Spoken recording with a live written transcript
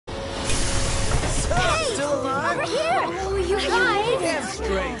Hi! Get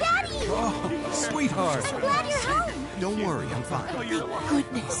straight. Daddy! Oh, sweetheart. I'm glad you're home. Don't worry, I'm fine.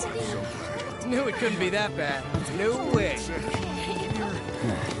 Goodness. Knew it couldn't be that bad. No way.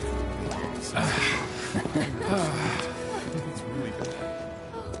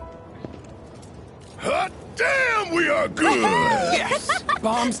 Hot damn, we are good! Yes!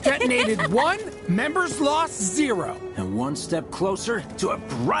 Bombs detonated 1, members lost 0. And one step closer to a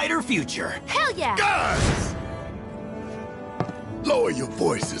brighter future. Hell yeah! Guys! Lower your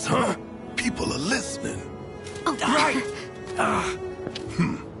voices, huh? People are listening. Oh, Right!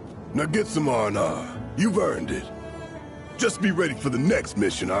 Now get some R&R. You've earned it. Just be ready for the next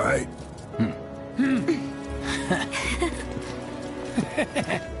mission, all right?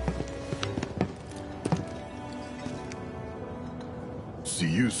 See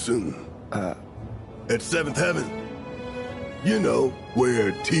you soon. At 7th Heaven. You know,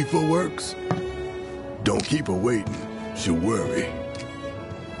 where Tifa works. Don't keep her waiting. She'll worry.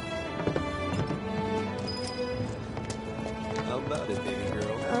 How about it, baby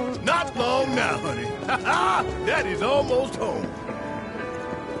girl? Not long now, honey. Ha-ha! Daddy's almost home.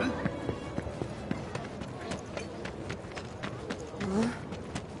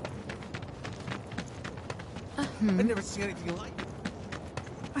 I've never seen anything like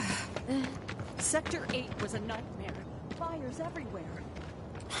it. Sector 8 was a nightmare. Fires everywhere.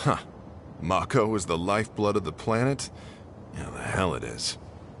 Huh. Mako is the lifeblood of the planet? Yeah, the hell it is.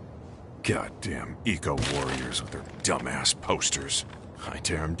 Goddamn eco-warriors with their dumbass posters. I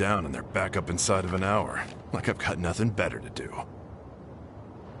tear them down and they're back up inside of an hour. Like I've got nothing better to do.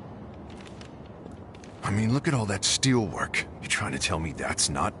 I mean, look at all that steel work. You trying to tell me that's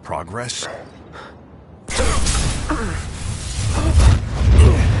not progress?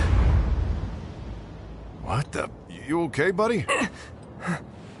 What the? You okay, buddy?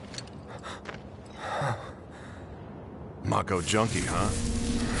 Mako junkie, huh?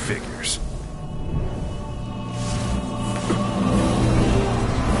 Figures.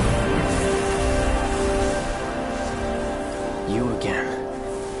 You again.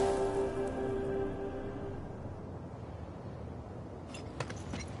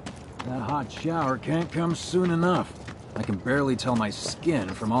 That hot shower can't come soon enough. I can barely tell my skin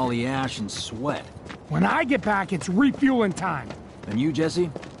from all the ash and sweat. When I get back, it's refueling time. And you, Jesse?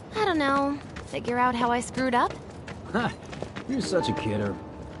 I don't know. Figure out how I screwed up? Ha! You're such a kidder.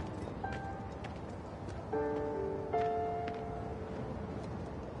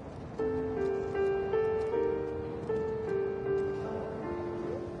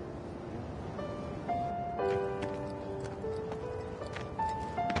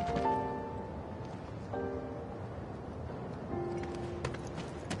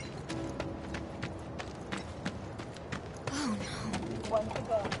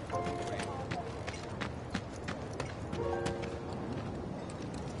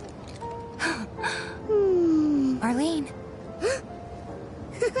 Arlene.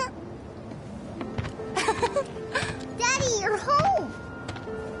 Daddy, you're home!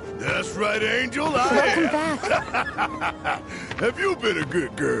 That's right, Angel. Welcome back. Have you been a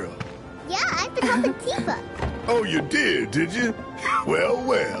good girl? Yeah, I've been helping Tifa. Oh, you did you? Well,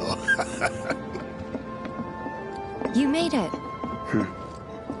 well. You made it.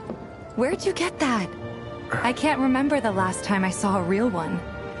 Where'd you get that? I can't remember the last time I saw a real one.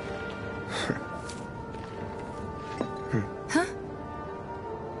 Huh?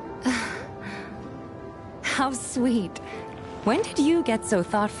 How sweet. When did you get so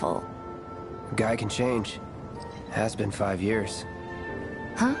thoughtful? Guy can change. Has been 5 years.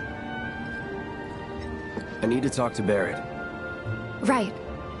 Huh? I need to talk to Barrett. Right.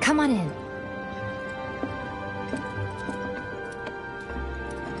 Come on in.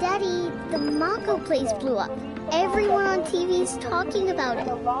 Daddy, the Mako place blew up. Everyone on TV's talking about it.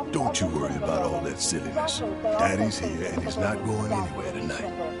 Don't you worry about all that silliness. Daddy's here and he's not going anywhere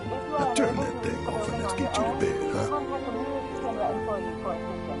tonight. Now turn that thing off and let's get you to bed, huh?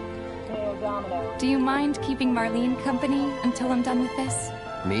 Do you mind keeping Marlene company until I'm done with this?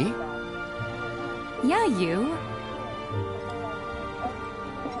 Me? Yeah, you.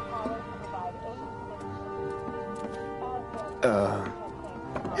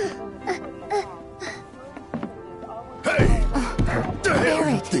 Hey! What the hell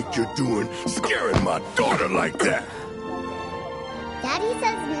you think you're doing, scaring my daughter like that? Daddy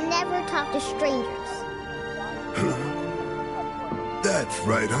says never talk to strangers. That's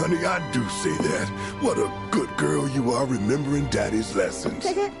right, honey, I do say that. What a good girl you are remembering Daddy's lessons.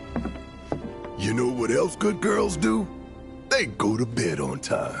 You know what else good girls do? They go to bed on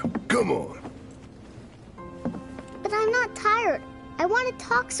time. Come on. But I'm not tired. I want to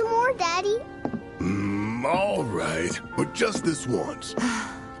talk some more, Daddy. all right, but just this once.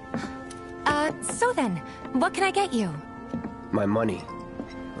 So then, what can I get you? My money.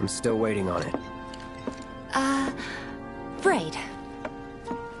 I'm still waiting on it. Right.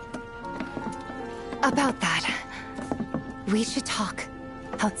 About that. We should talk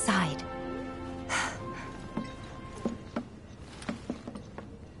outside.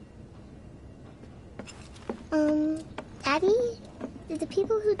 Daddy? Did the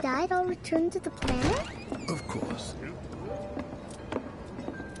people who died all return to the planet? Of course.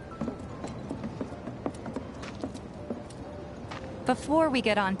 Before we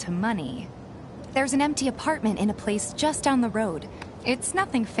get on to money, there's an empty apartment in a place just down the road. It's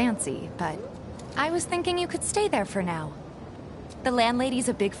nothing fancy, but I was thinking you could stay there for now. The landlady's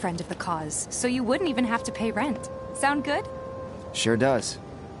a big friend of the cause, so you wouldn't even have to pay rent. Sound good? Sure does.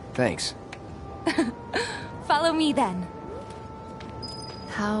 Thanks. Follow me then.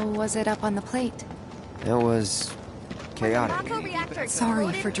 How was it up on the plate? It was chaotic.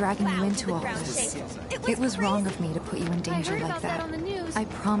 Sorry for dragging you into all this. It was wrong of me to put you in danger like that. I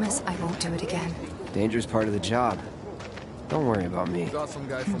promise I won't do it again. Danger's part of the job. Don't worry about me.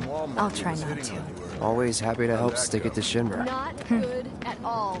 I'll try not to. Always happy to help stick it to Shinra. Not good at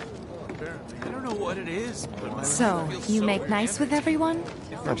all. I don't know what it is, but So, you make nice with everyone?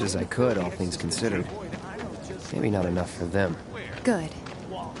 Much as I could, all things considered. Maybe not enough for them. Good.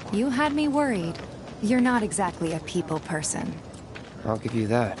 You had me worried. You're not exactly a people person. I'll give you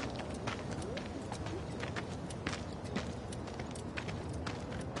that.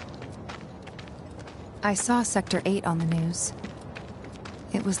 I saw Sector 8 on the news.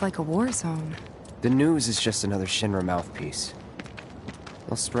 It was like a war zone. The news is just another Shinra mouthpiece.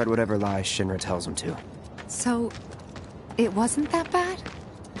 They'll spread whatever lies Shinra tells them to. So, it wasn't that bad?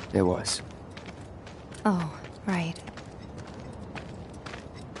 It was. Oh, right.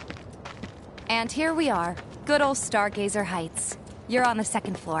 And here we are. Good old Stargazer Heights. You're on the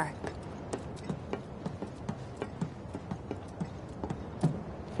second floor.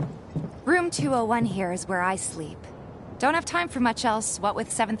 Room 201 here is where I sleep. Don't have time for much else, what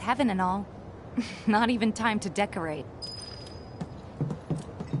with Seventh Heaven and all. Not even time to decorate.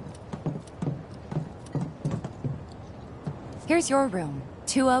 Here's your room,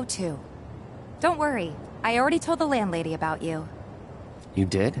 202. Don't worry, I already told the landlady about you. You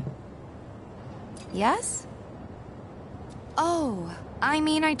did? Yes? Oh, I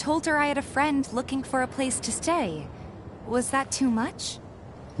mean, I told her I had a friend looking for a place to stay. Was that too much?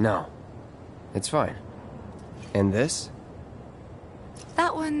 No. It's fine. And this?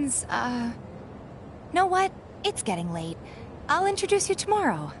 That one's, Know what? It's getting late. I'll introduce you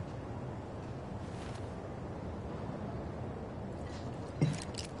tomorrow.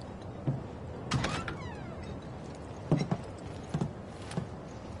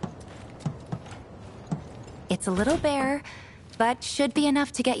 It's a little bare, but should be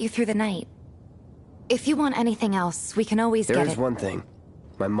enough to get you through the night. If you want anything else, we can always get it. There's one thing.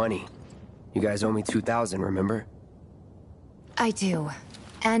 My money. You guys owe me 2,000, remember? I do.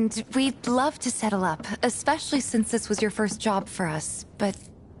 And we'd love to settle up, especially since this was your first job for us, but...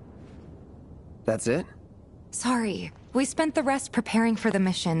 That's it? Sorry. We spent the rest preparing for the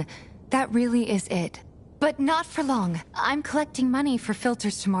mission. That really is it. But not for long. I'm collecting money for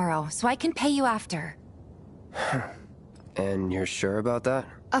filters tomorrow, so I can pay you after. And you're sure about that?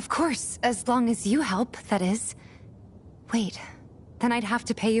 Of course, as long as you help, that is. Wait, then I'd have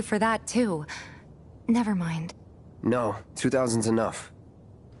to pay you for that too. Never mind. No, 2,000's enough.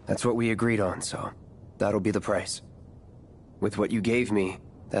 That's what we agreed on, so that'll be the price. With what you gave me,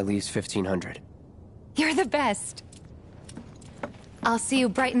 that leaves 1,500. You're the best. I'll see you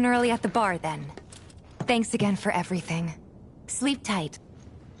bright and early at the bar then. Thanks again for everything. Sleep tight.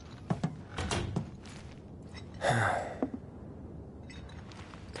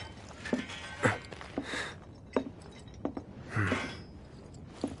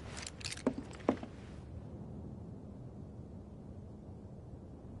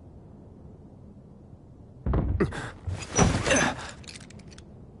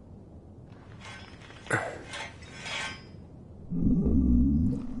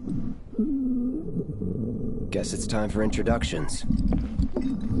 Guess it's time for introductions.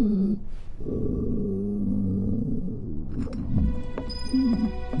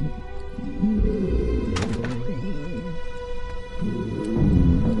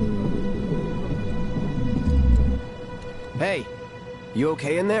 Hey, you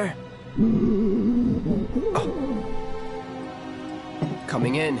okay in there? Oh.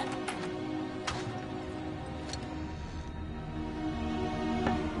 Coming in.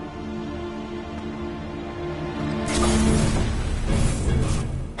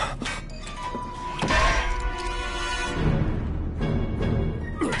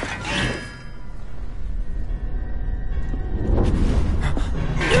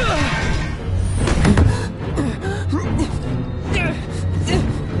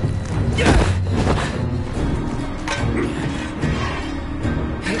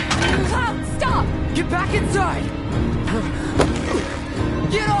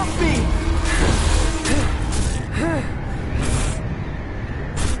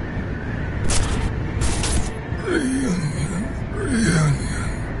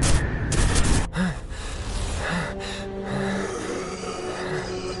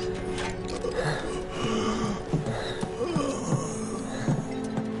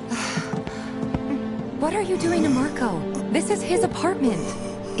 What are you doing to Marco? This is his apartment.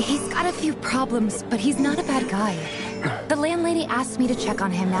 He's got a few problems, but he's not a bad guy. The landlady asked me to check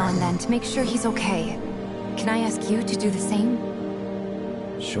on him now and then to make sure he's okay. Can I ask you to do the same?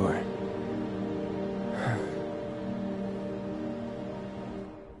 Sure.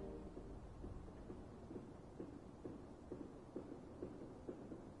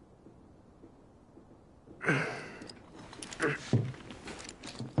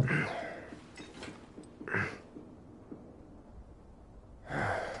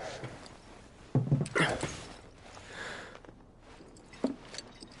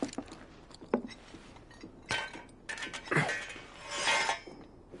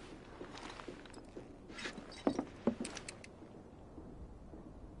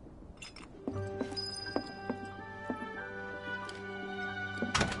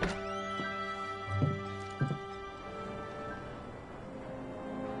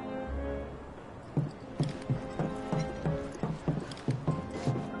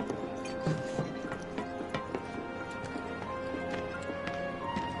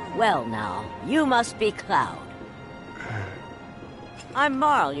 Well now, you must be Cloud. I'm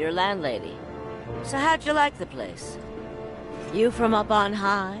Marl, your landlady. So how'd you like the place? You from up on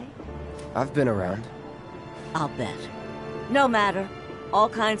high? I've been around. I'll bet. No matter. All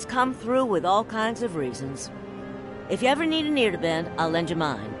kinds come through with all kinds of reasons. If you ever need an ear to bend, I'll lend you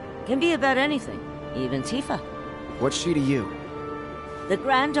mine. Can be about anything, even Tifa. What's she to you? The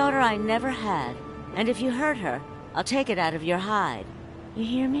granddaughter I never had. And if you hurt her, I'll take it out of your hide. You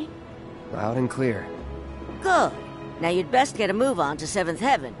hear me? Loud and clear. Good. Now you'd best get a move on to 7th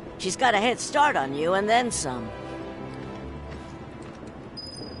Heaven. She's got a head start on you and then some.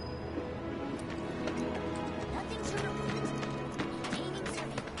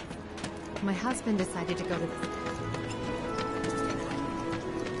 My husband decided to go to this.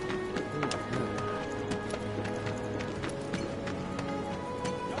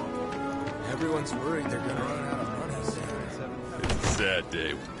 Everyone's worried they're gonna run out of money soon. It's a sad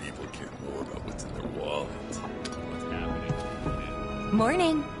day when people care more about what's in their wallets. What's happening?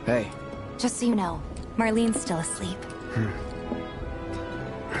 Morning. Hey. Just so you know, Marlene's still asleep.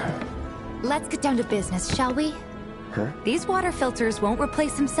 Let's get down to business, shall we? Huh? These water filters won't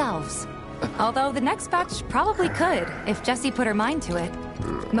replace themselves. Although the next batch probably could, if Jessie put her mind to it.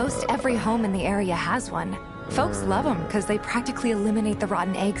 Most every home in the area has one. Folks love them because they practically eliminate the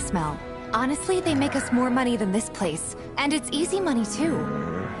rotten egg smell. Honestly, they make us more money than this place. And it's easy money, too.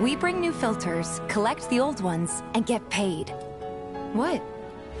 We bring new filters, collect the old ones, and get paid. What?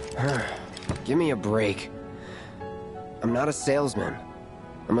 Give me a break. I'm not a salesman.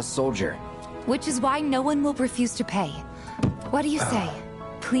 I'm a soldier. Which is why no one will refuse to pay. What do you say?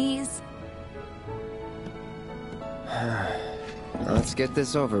 Please? Let's get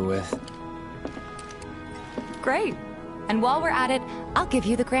this over with. Great. And while we're at it, I'll give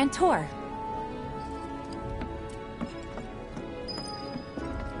you the grand tour.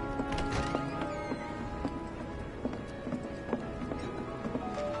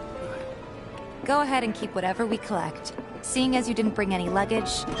 Go ahead and keep whatever we collect. Seeing as you didn't bring any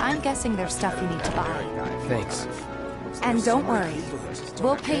luggage, I'm guessing there's stuff you need to buy. Thanks. And don't worry,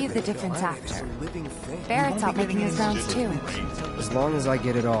 we'll pay you the difference after. Barrett's out making his rounds too. As long as I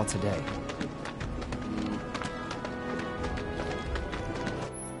get it all today.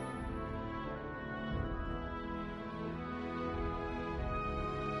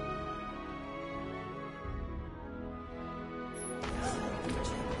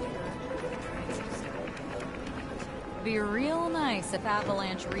 Be real nice if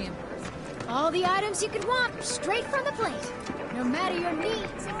Avalanche reimbursed. All the items you could want, straight from the plate. No matter your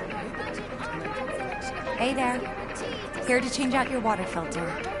needs or your budget, Hey there. Here to change out your water filter.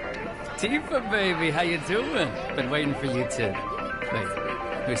 Tifa, baby, how you doing? Been waiting for you too. Wait,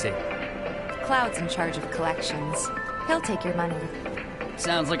 who's he? Cloud's in charge of collections. He'll take your money.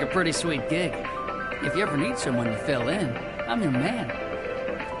 Sounds like a pretty sweet gig. If you ever need someone to fill in, I'm your man.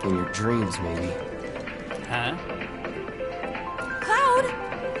 In your dreams, maybe. Huh?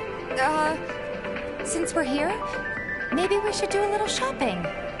 Cloud! Since we're here, maybe we should do a little shopping.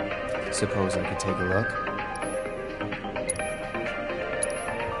 Suppose I could take a look?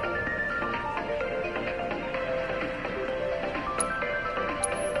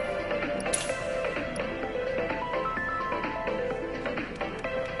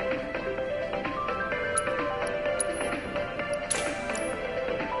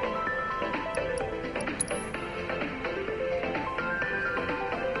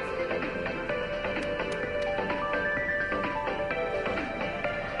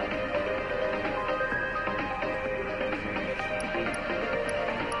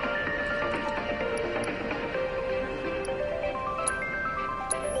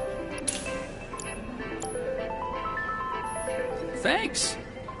 Thanks.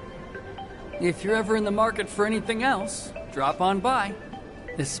 If you're ever in the market for anything else, drop on by.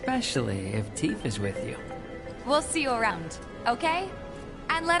 Especially if Teef is with you. We'll see you around, okay?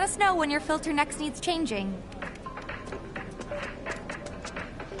 And let us know when your filter next needs changing.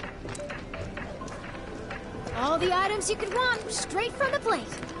 All the items you could want, straight from the plate.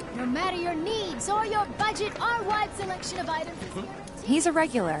 No matter your needs or your budget, our wide selection of items is here. He's a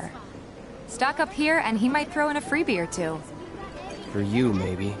regular. Stock up here and he might throw in a freebie or two. For you,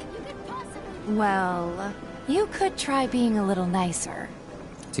 maybe. Well, you could try being a little nicer.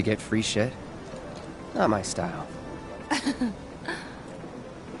 To get free shit? Not my style.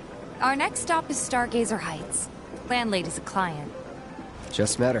 Our next stop is Stargazer Heights. Landlady's a client.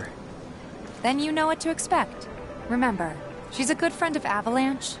 Just met her. Then you know what to expect. Remember, she's a good friend of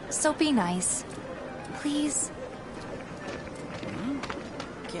Avalanche, so be nice. Please?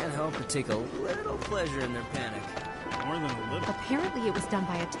 Can't help but take a little pleasure in their panic. More than a little. Apparently it was done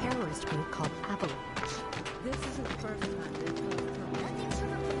by a terrorist group called Avalanche. This isn't the first time they've come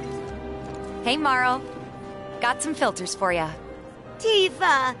through. Hey, Marl. Got some filters for ya.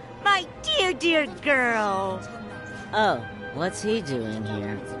 Tifa, my dear, dear girl. Oh, what's he doing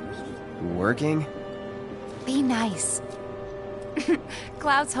here? Working? Be nice.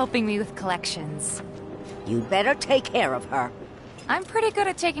 Cloud's helping me with collections. You better take care of her. I'm pretty good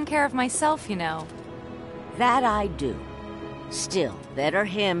at taking care of myself, you know. That I do. Still, better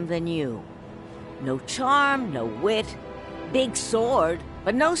him than you. No charm, no wit. Big sword,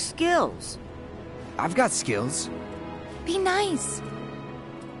 but no skills. I've got skills. Be nice.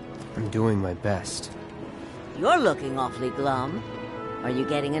 I'm doing my best. You're looking awfully glum. Are you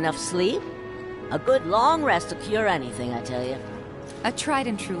getting enough sleep? A good long rest will cure anything, I tell you. A tried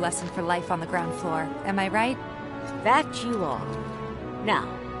and true lesson for life on the ground floor, am I right? That you are. Now,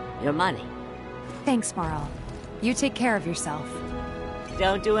 your money. Thanks, Marl. You take care of yourself.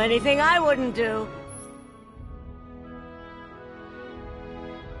 Don't do anything I wouldn't do.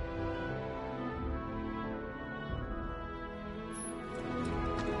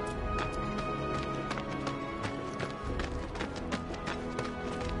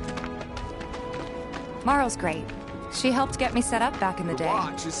 Marl's great. She helped get me set up back in the day.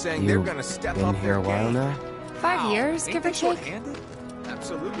 Watch is saying they're gonna step Been up here their a while game. now? 5 years, Ain't give or they take. short-handed?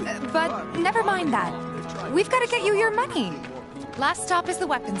 Absolutely. But never mind that. We've got to get you your money. Last stop is the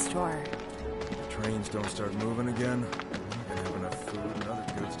weapons store. Trains don't start moving again. We're gonna have enough food and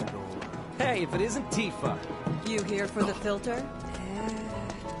other goods to go around. Hey, if it isn't Tifa. You here for the filter?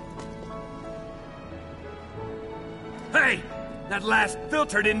 Hey! That last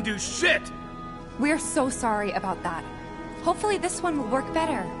filter didn't do shit! We're so sorry about that. Hopefully this one will work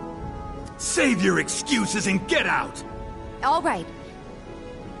better. Save your excuses and get out! All right.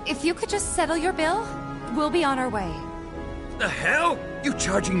 If you could just settle your bill, we'll be on our way. The hell? You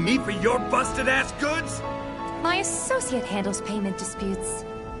charging me for your busted-ass goods? My associate handles payment disputes.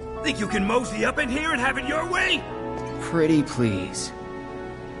 Think you can mosey up in here and have it your way? Pretty please.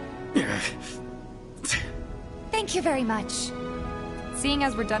 Thank you very much. Seeing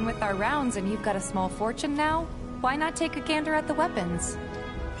as we're done with our rounds and you've got a small fortune now, why not take a gander at the weapons?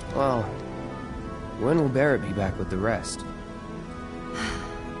 Well, when will Barrett be back with the rest?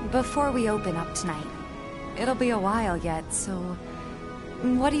 Before we open up tonight. It'll be a while yet, so...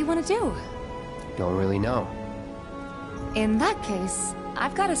 what do you want to do? Don't really know. In that case,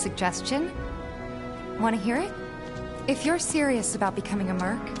 I've got a suggestion. Want to hear it? If you're serious about becoming a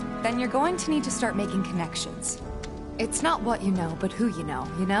merc, then you're going to need to start making connections. It's not what you know, but who you know,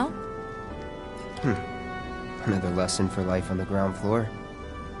 you know? Another lesson for life on the ground floor?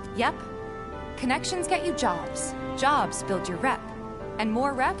 Yep. Connections get you jobs. Jobs build your rep. And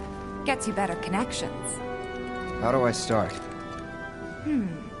more rep gets you better connections. How do I start?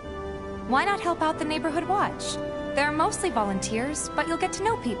 Why not help out the Neighborhood Watch? They're mostly volunteers, but you'll get to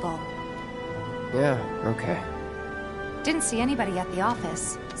know people. Yeah, okay. Didn't see anybody at the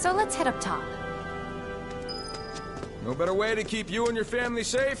office, so let's head up top. No better way to keep you and your family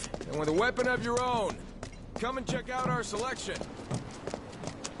safe than with a weapon of your own. Come and check out our selection.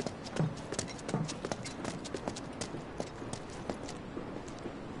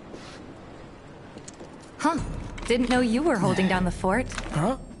 Huh. Didn't know you were holding down the fort.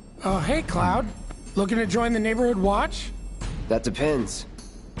 Huh? Oh, hey, Cloud. Looking to join the Neighborhood Watch? That depends.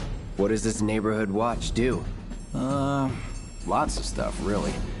 What does this Neighborhood Watch do? Lots of stuff,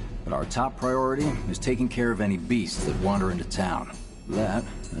 really. But our top priority is taking care of any beasts that wander into town. That,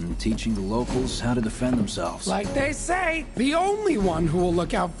 and teaching the locals how to defend themselves. Like they say, the only one who will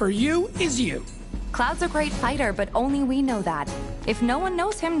look out for you is you. Cloud's a great fighter, but only we know that. If no one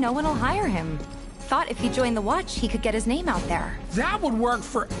knows him, no one will hire him. thought if he joined the watch, he could get his name out there. That would work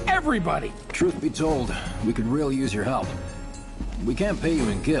for everybody. Truth be told, we could really use your help. We can't pay you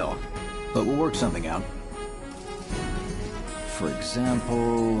in gil, but we'll work something out. For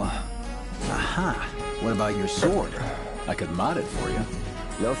example... Aha! What about your sword? I could mod it for you.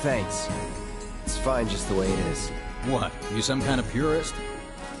 No thanks. It's fine just the way it is. What, you some kind of purist?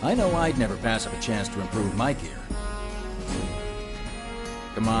 I know I'd never pass up a chance to improve my gear.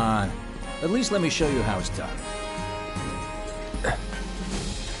 Come on. At least let me show you how it's done.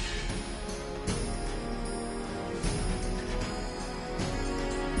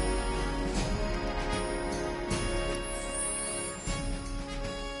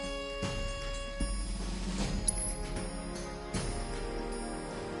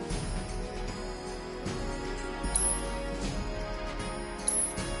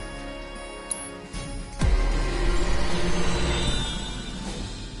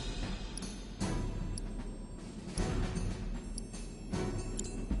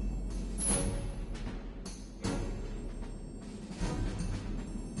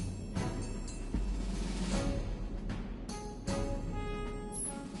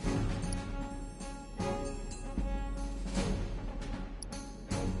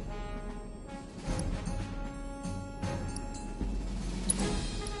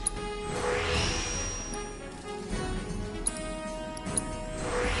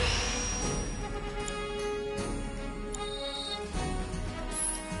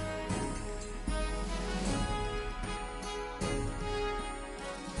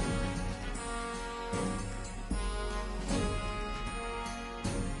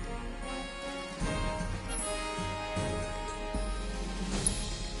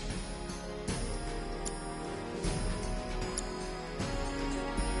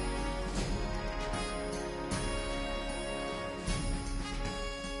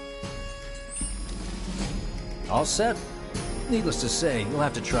 All set? Needless to say, you'll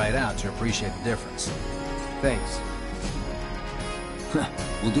have to try it out to appreciate the difference. Thanks.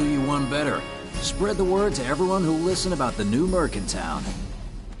 We'll do you one better. Spread the word to everyone who'll listen about the new merc in town.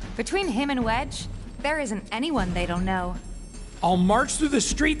 Between him and Wedge, there isn't anyone they don't know. I'll march through the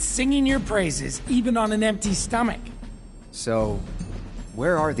streets singing your praises, even on an empty stomach. So,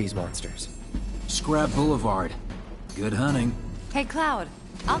 where are these monsters? Scrap Boulevard. Good hunting. Hey, Cloud,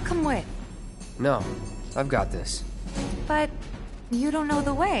 I'll come with. No, I've got this. But you don't know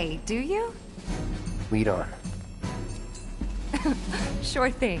the way, do you? Lead on. Sure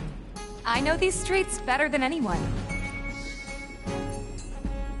thing. I know these streets better than anyone.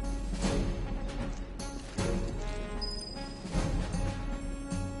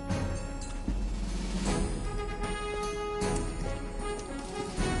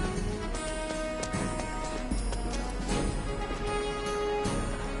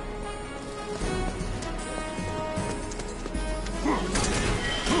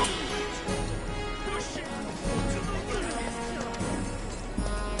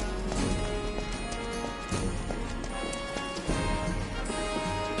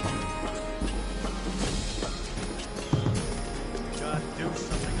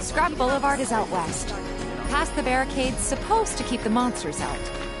 Scrap Boulevard is out west. Past the barricades, supposed to keep the monsters out.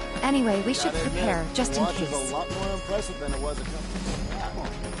 Anyway, we should prepare, just in case. A lot more impressive than it was a couple.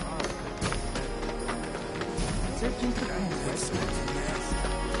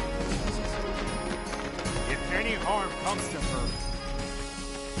 If any harm comes to her.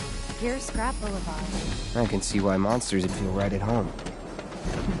 Here's Scrap Boulevard. I can see why monsters would feel right at home.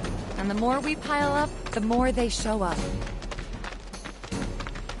 And the more we pile up, the more they show up.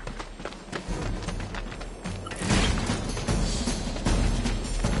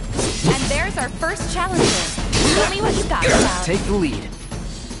 And there's our first challenger. Tell me what you got, Cloud. Take the lead.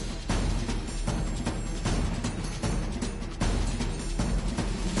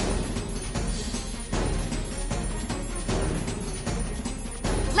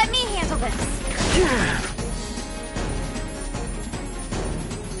 Let me handle this.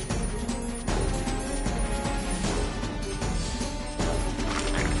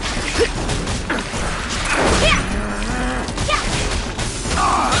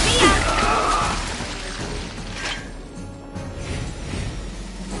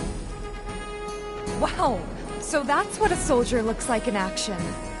 Wow, so that's what a soldier looks like in action.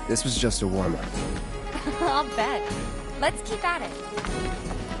 This was just a warm-up. I'll bet. Let's keep at it.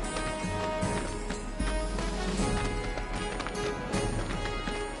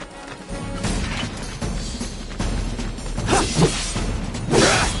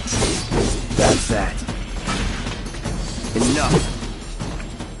 That's that. Enough.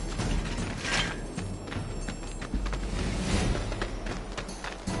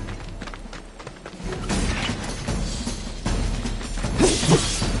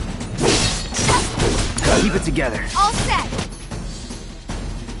 it together. All set!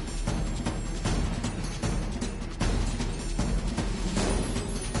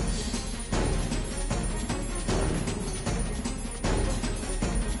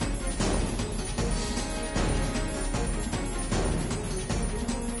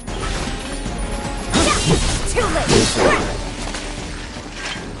 Too late!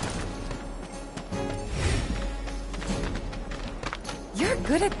 You're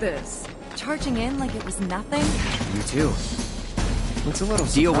good at this. Charging in like it was nothing. You too. Looks a little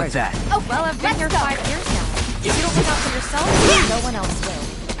Deal with surprising. that. Oh, well, I've been here 5 years now. If you don't look out for yourself, no one else will.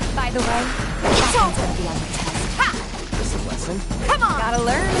 By the way, that's gonna be on the test. Ha! Just a lesson. Come on! Gotta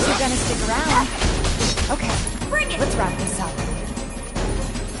learn if you're gonna stick around. Okay, bring it! Let's wrap this up.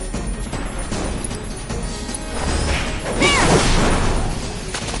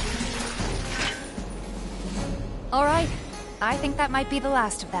 All right, I think that might be the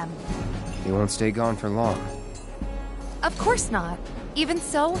last of them. He won't stay gone for long. Of course not. Even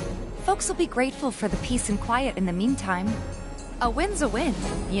so, folks will be grateful for the peace and quiet in the meantime. A win's a win,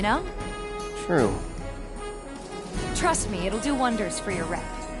 you know? True. Trust me, it'll do wonders for your rep.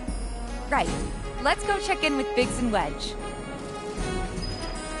 Right, let's go check in with Biggs and Wedge.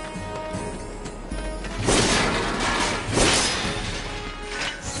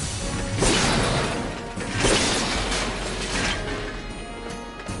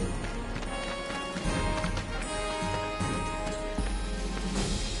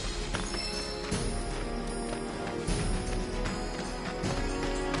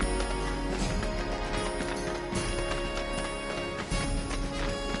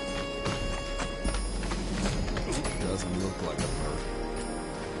 Doesn't look like a bird.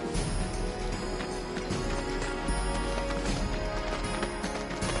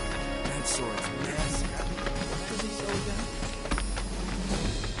 That sword's massive.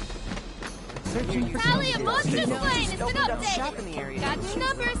 Tally of Monster Slain has been updated. Got new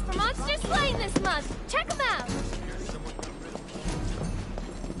numbers for Monster Slain this month. Check them out.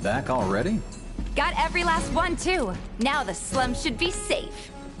 Back already? Got every last one, too. Now the slum should be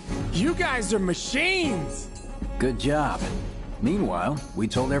safe. You guys are machines! Good job. Meanwhile, we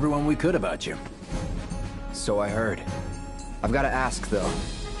told everyone we could about you. So I heard. I've got to ask, though.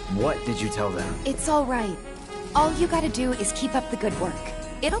 What did you tell them? It's all right. All you gotta do is keep up the good work.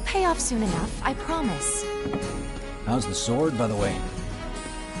 It'll pay off soon enough, I promise. How's the sword, by the way?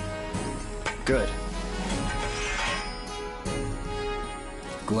 Good.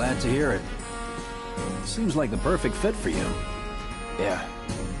 Glad to hear it. Seems like the perfect fit for you. Yeah.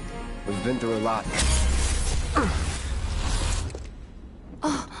 We've been through a lot.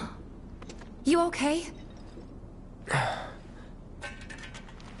 Oh. You okay?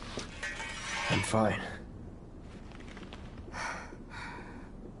 I'm fine.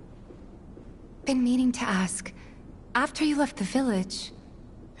 Been meaning to ask. After you left the village...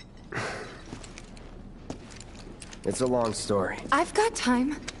 It's a long story. I've got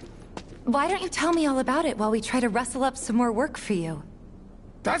time. Why don't you tell me all about it while we try to rustle up some more work for you?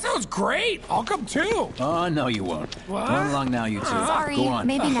 That sounds great! I'll come too! Oh, no you won't. What? Run along now, you two. Sorry, Go on.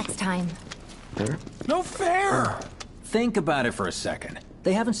 maybe next time. No fair! Think about it for a second.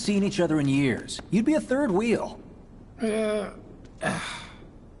 They haven't seen each other in years. You'd be a third wheel.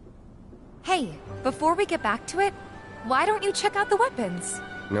 Hey, before we get back to it, why don't you check out the weapons?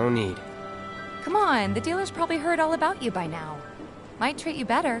 No need. Come on, the dealer's probably heard all about you by now. Might treat you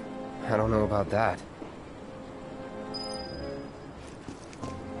better. I don't know about that.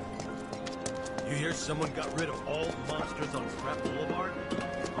 You hear someone got rid of all the monsters on Scrap Boulevard?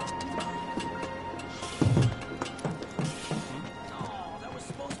 Oh, that was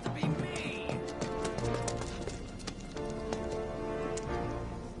supposed to be me!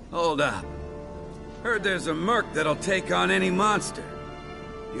 Hold up. Heard there's a merc that'll take on any monster.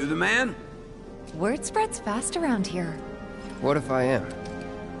 You the man? Word spreads fast around here. What if I am?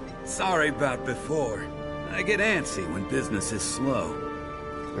 Sorry about before. I get antsy when business is slow.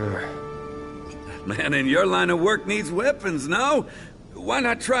 Man in your line of work needs weapons, no? Why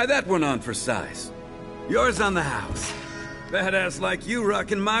not try that one on for size? Yours on the house. Badass like you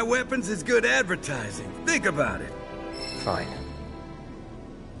rocking my weapons is good advertising. Think about it. Fine.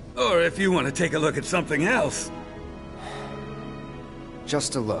 Or if you want to take a look at something else.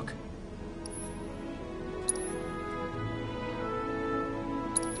 Just a look.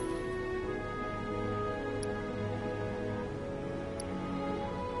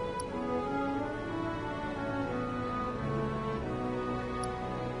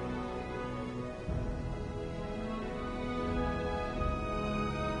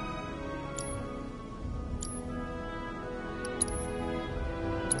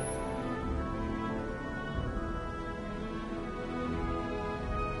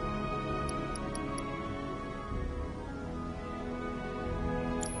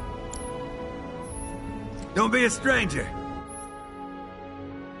 Don't be a stranger.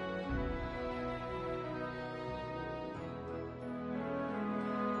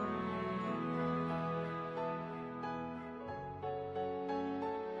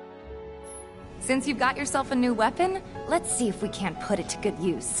 Since you've got yourself a new weapon, let's see if we can't put it to good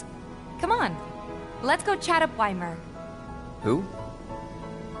use. Come on, let's go chat up Weimer. Who?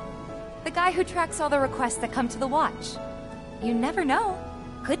 The guy who tracks all the requests that come to the watch. You never know.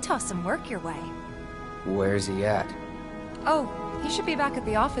 Could toss some work your way. Where's he at? Oh, he should be back at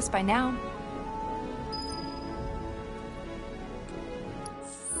the office by now.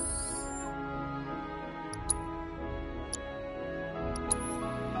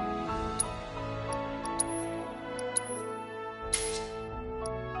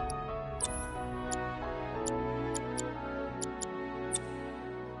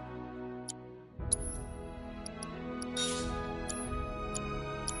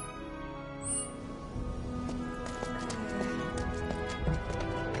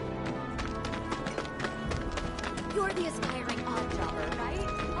 You're the aspiring odd jobber, right?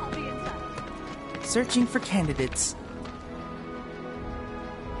 I'll be in touch. Searching for candidates.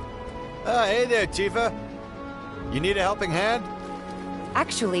 Hey there, Tifa. You need a helping hand?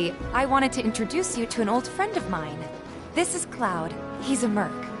 Actually, I wanted to introduce you to an old friend of mine. This is Cloud. He's a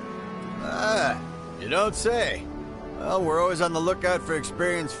merc. You don't say. Well, we're always on the lookout for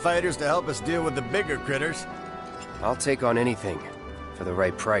experienced fighters to help us deal with the bigger critters. I'll take on anything. For the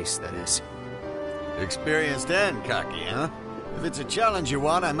right price, that is. Experienced and cocky, huh? If it's a challenge you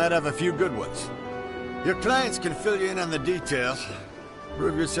want, I might have a few good ones. Your clients can fill you in on the details.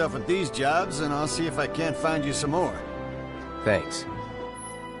 Prove yourself at these jobs, and I'll see if I can't find you some more. Thanks.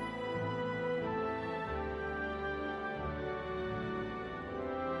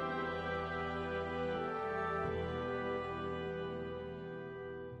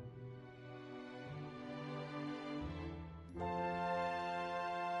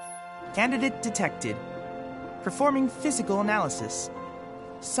 Candidate detected. Performing physical analysis.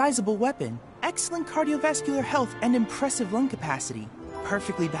 Sizable weapon, excellent cardiovascular health and impressive lung capacity,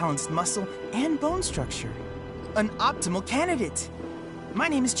 perfectly balanced muscle and bone structure. An optimal candidate! My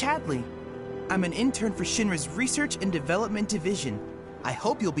name is Chadley. I'm an intern for Shinra's Research and Development Division. I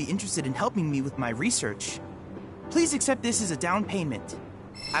hope you'll be interested in helping me with my research. Please accept this as a down payment.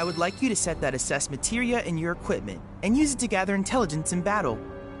 I would like you to set that assess materia in your equipment and use it to gather intelligence in battle.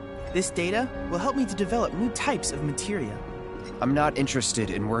 This data will help me to develop new types of materia. I'm not interested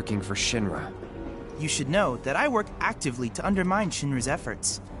in working for Shinra. You should know that I work actively to undermine Shinra's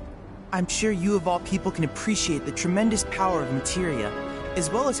efforts. I'm sure you of all people can appreciate the tremendous power of materia, as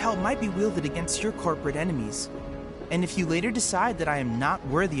well as how it might be wielded against your corporate enemies. And if you later decide that I am not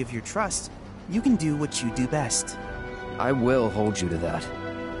worthy of your trust, you can do what you do best. I will hold you to that.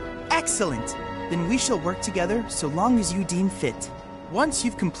 Excellent! Then we shall work together so long as you deem fit. Once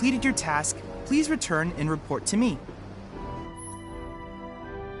you've completed your task, please return and report to me.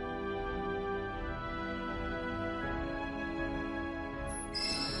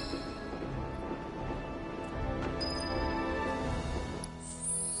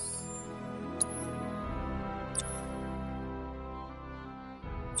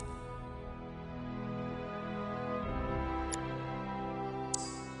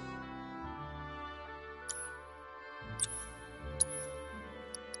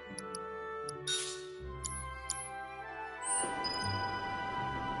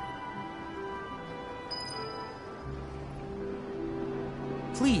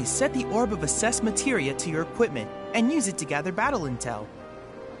 Please set the Orb of Assess Materia to your equipment and use it to gather battle intel.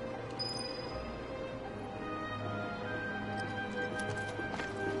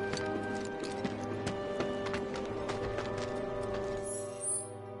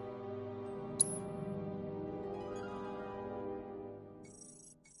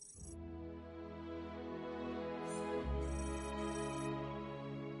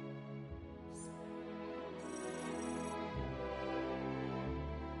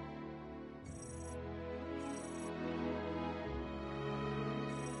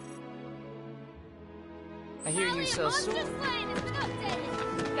 I hear you sell sword.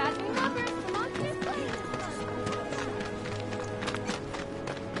 Got any knockers? Come on, please.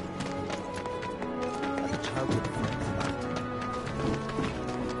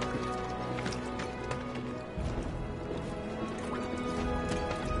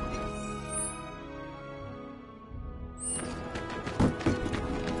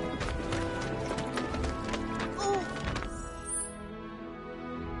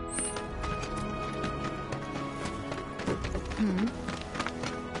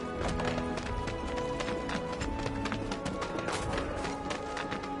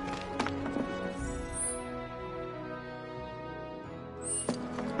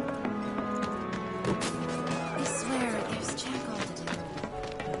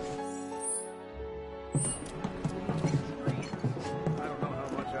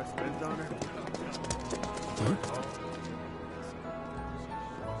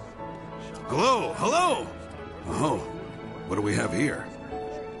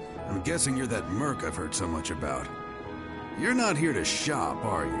 I'm guessing you're that merc I've heard so much about. You're not here to shop,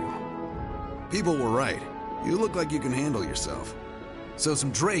 are you? People were right. You look like you can handle yourself. So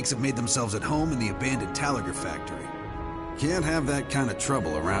some drakes have made themselves at home in the abandoned telegraph factory. Can't have that kind of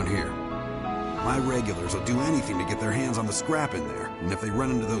trouble around here. My regulars will do anything to get their hands on the scrap in there, and if they run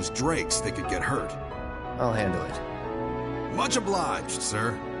into those drakes, they could get hurt. I'll handle it. Much obliged,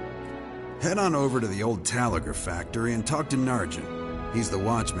 sir. Head on over to the old telegraph factory and talk to Narjan. He's the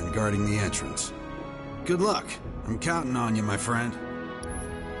watchman guarding the entrance. Good luck. I'm counting on you, my friend.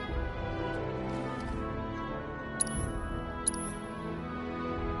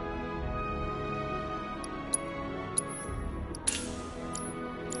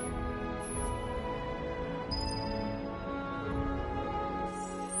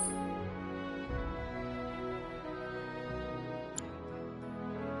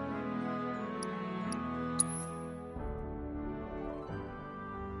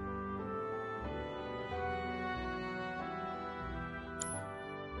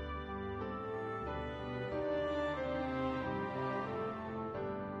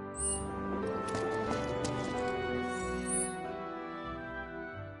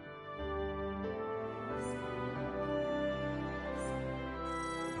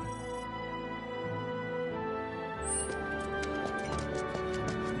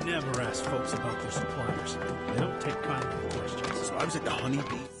 Never ask folks about their suppliers. They don't take kindly to questions. So I was at the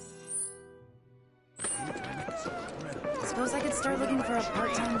honeybee. Suppose I could start looking for a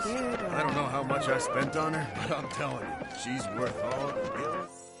part-time gig. I don't know how much I spent on her, but I'm telling you, she's worth all the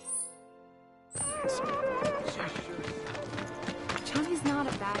Johnny's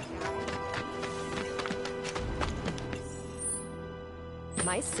not a bad guy.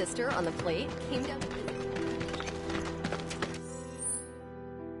 My sister on the plate came down.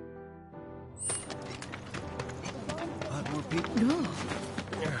 No.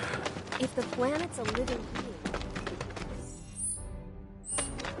 If the planet's a living being.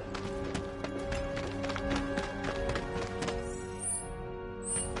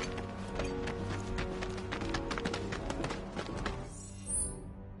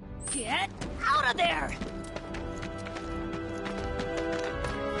 Get out of there!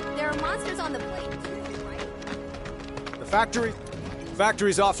 There are monsters on the plate too, right? The factory?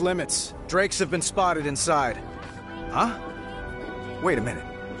 Factory's off limits. Drakes have been spotted inside. Huh? Wait a minute.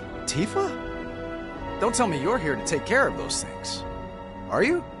 Tifa? Don't tell me you're here to take care of those things. Are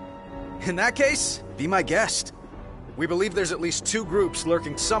you? In that case, be my guest. We believe there's at least 2 groups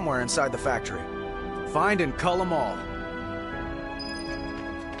lurking somewhere inside the factory. Find and cull them all.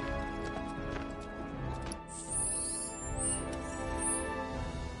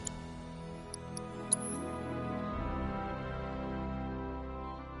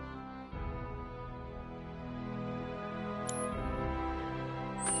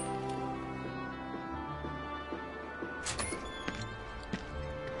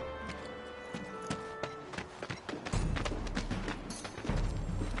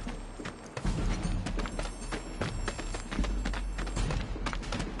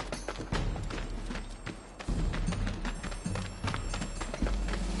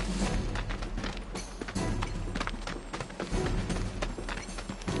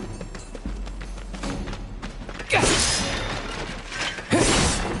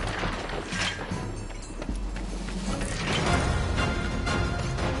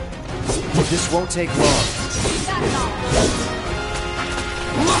 This won't take long.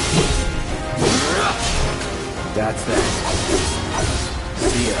 That's that.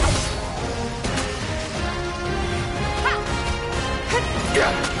 See ya.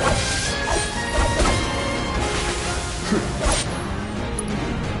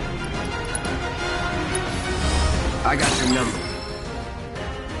 I got your number.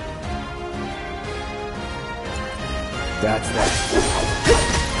 That's that.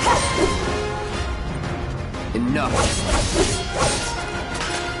 Enough.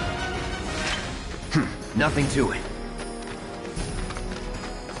 Nothing to it.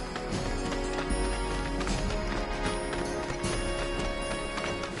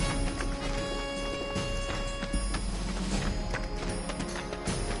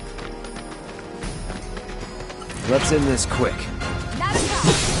 Let's end this quick.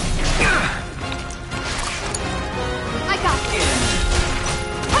 I got you.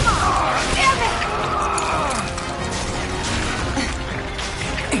 Come on! Damn it!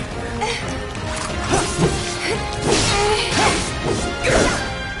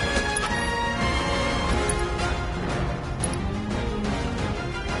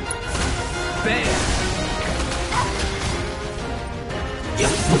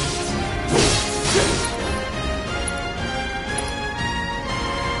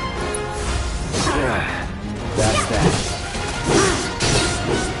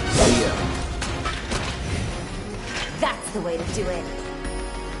 do it.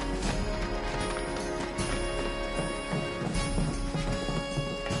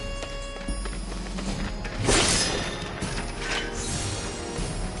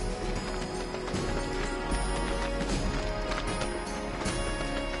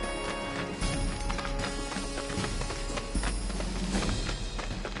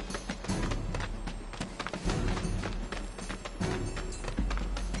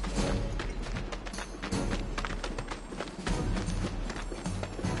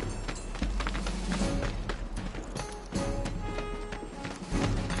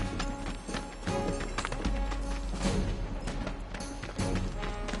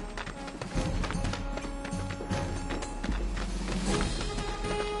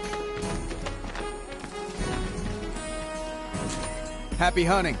 Happy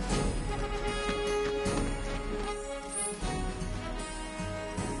hunting.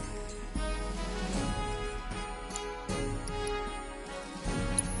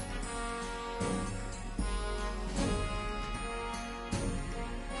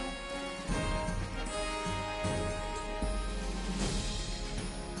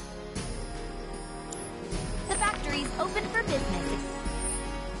 The factory's open for business.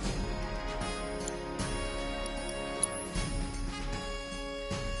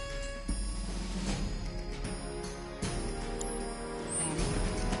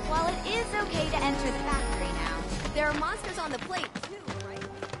 While it is okay to enter the factory now, there are monsters on the plate too, right?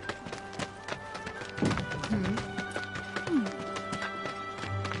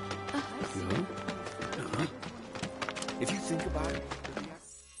 If you think about it.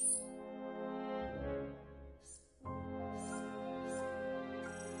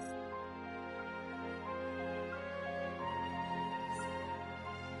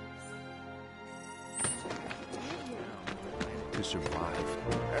 To survive.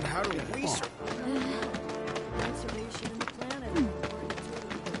 And how do we survive? Conservation of the planet.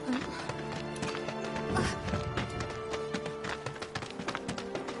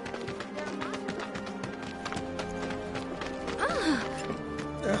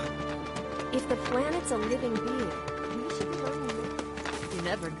 If the planet's a living being, we should be learning. You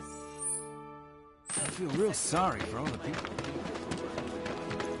never know. I feel real sorry for all the people.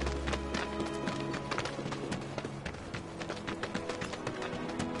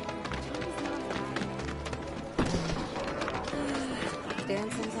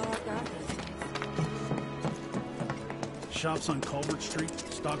 Dancing's all I've got. Shops on Culvert Street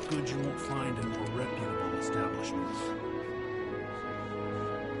stock goods you won't find in more reputable establishments.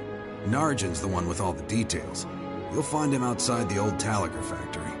 Narjan's the one with all the details. You'll find him outside the old Taliger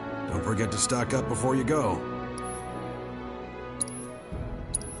factory. Don't forget to stock up before you go.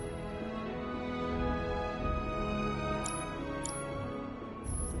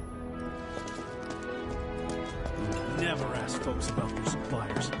 Never ask folks about their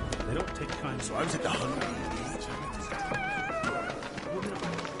suppliers. They don't take kind. So I was at the hunt.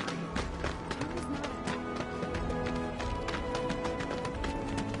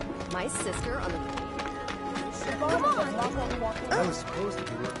 My sister on the... Come on! I was supposed to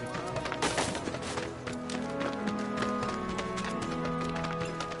be working.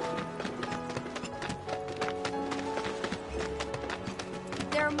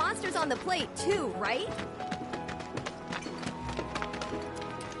 There are monsters on the plate too, right?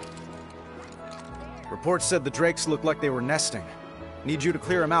 Reports said the drakes looked like they were nesting. Need you to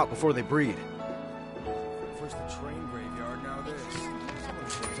clear them out before they breed. First the train graveyard, now this. Someone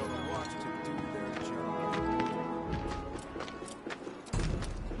should tell the watch to do their job.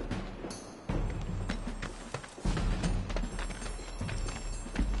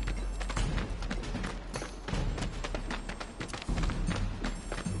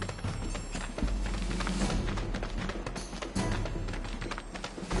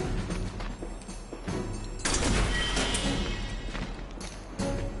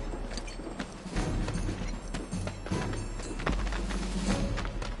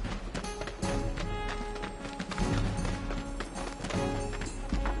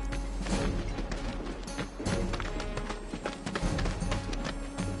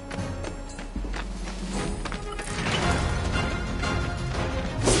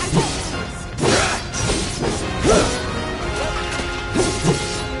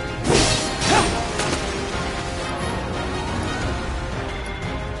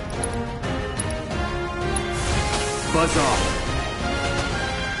 Buzz off.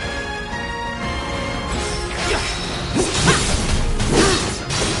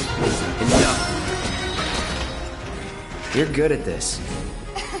 Enough. You're good at this.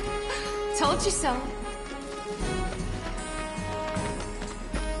 Told you so.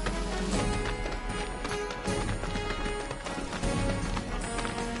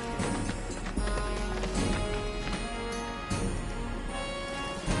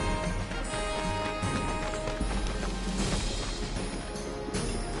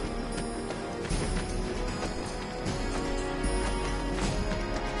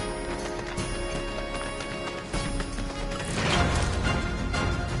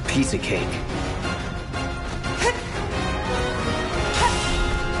 piece of cake.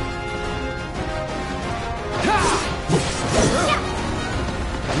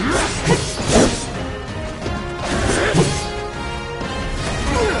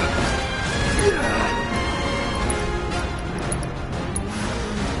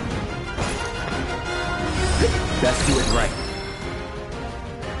 Best do it right.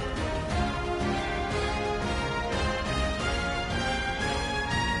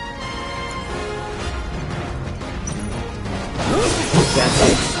 That's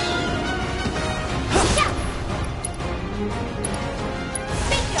it.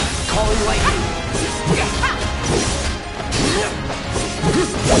 Calling lightning.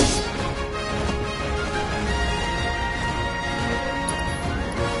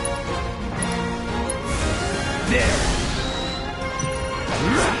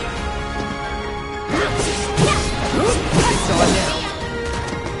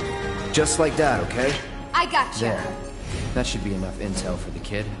 Just like that, okay? I got you. There. That should be enough intel for the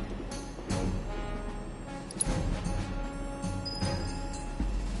kid.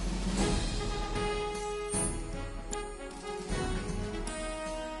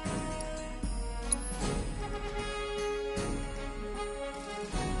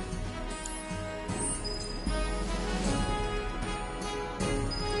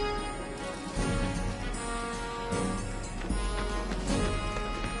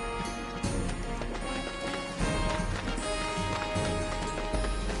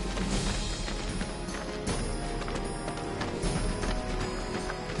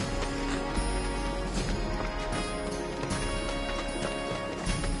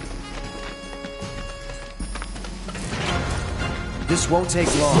 This won't take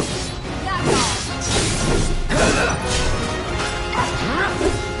long.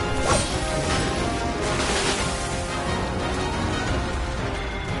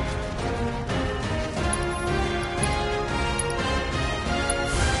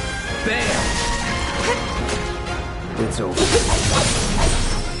 Bam! It's over.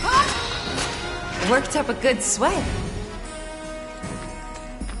 Worked up a good sweat.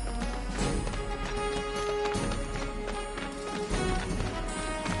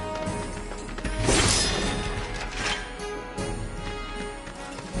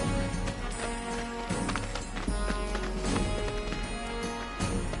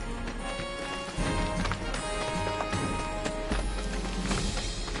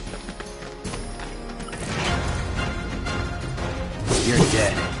 You're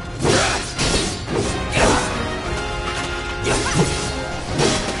dead.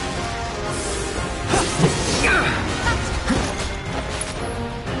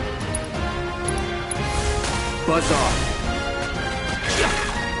 Buzz off.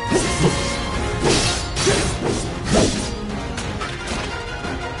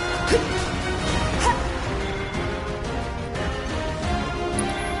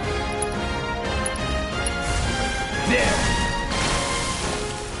 There.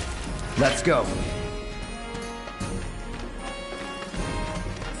 Let's go.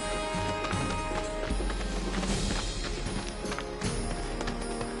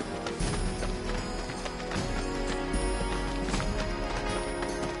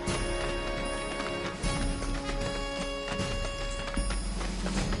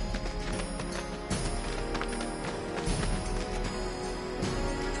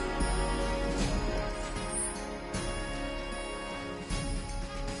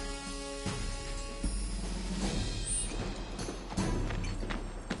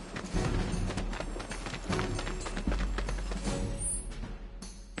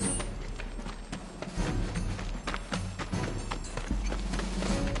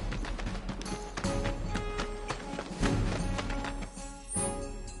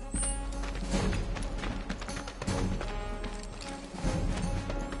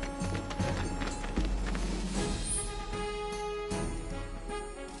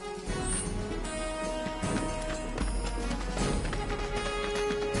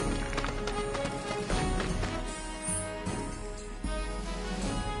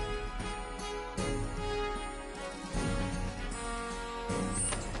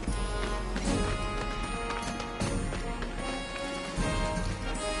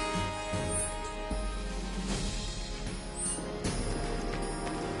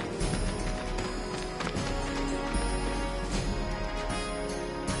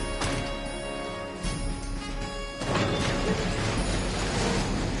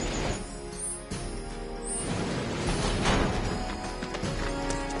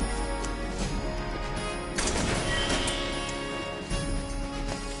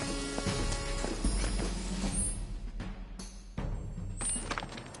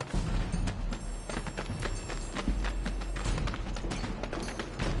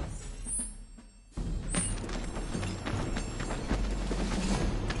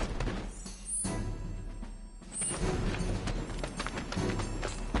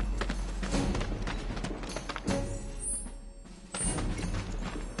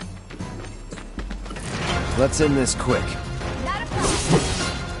 Let's end this quick.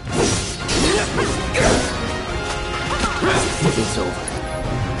 It's over.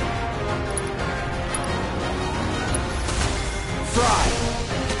 Fry!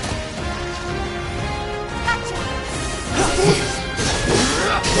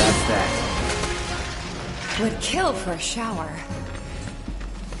 That's that. Would kill for a shower.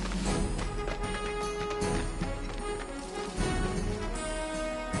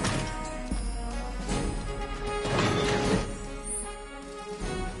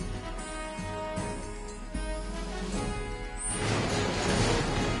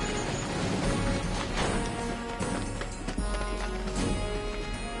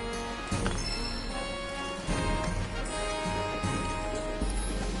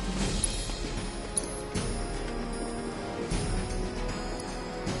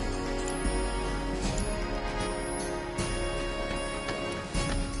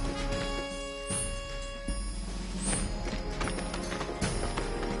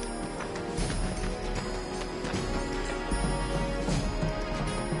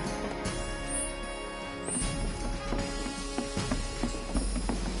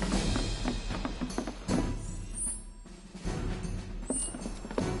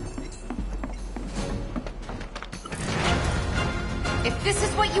 If this is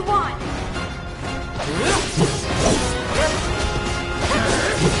what you want.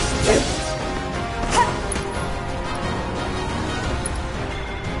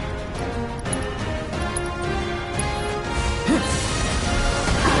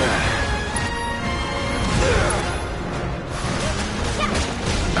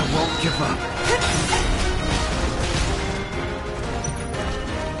 I won't give up.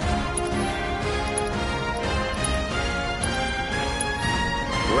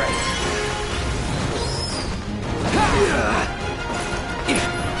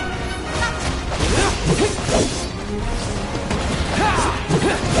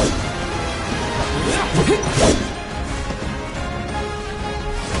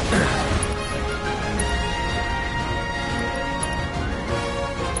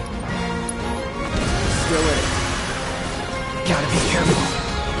 Still in it. Gotta be careful.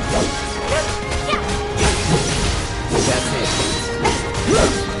 That's it.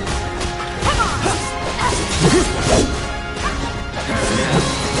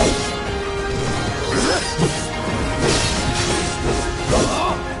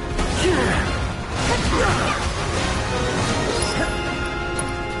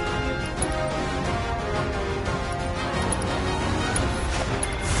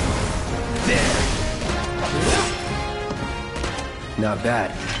 Not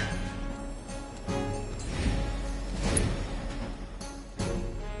bad.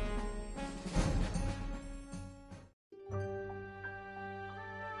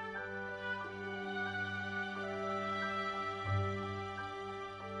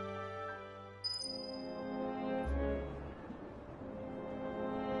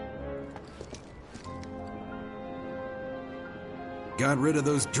 Got rid of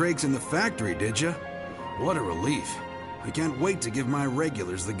those drakes in the factory, did ya? What a relief. I can't wait to give my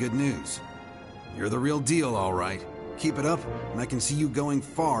regulars the good news. You're the real deal, all right. Keep it up, and I can see you going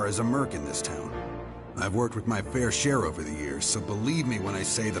far as a merc in this town. I've worked with my fair share over the years, so believe me when I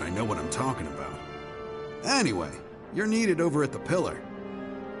say that I know what I'm talking about. Anyway, you're needed over at the Pillar.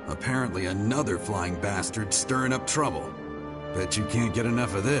 Apparently another flying bastard stirring up trouble. Bet you can't get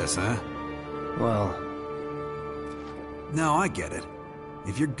enough of this, huh? Well... No, I get it.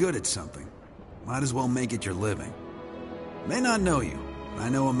 If you're good at something, might as well make it your living. May not know you, but I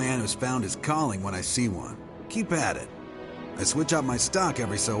know a man who's found his calling when I see one. Keep at it. I switch out my stock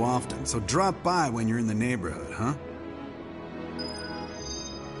every so often, so drop by when you're in the neighborhood, huh?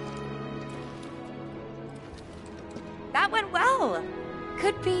 That went well.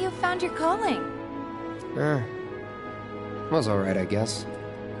 Could be you found your calling. Was alright, I guess.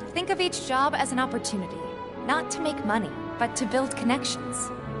 Think of each job as an opportunity. Not to make money, but to build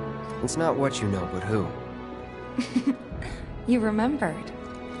connections. It's not what you know, but who. You remembered.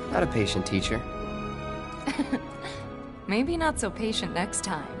 Not a patient teacher. Maybe not so patient next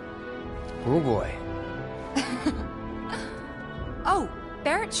time. Oh boy. Oh,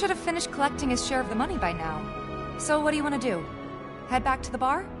 Barrett should have finished collecting his share of the money by now. So what do you want to do? Head back to the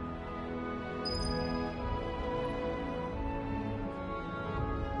bar?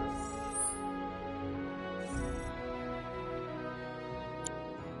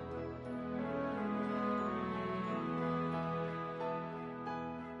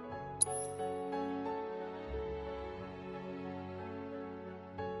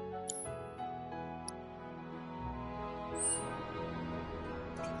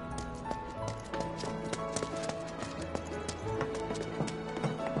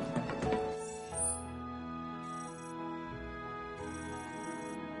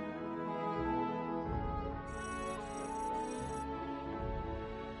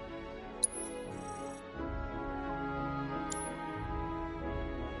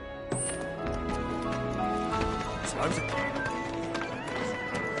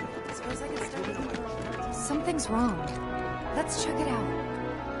 Something's wrong. Let's check it out.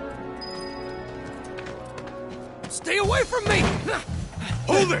 Stay away from me!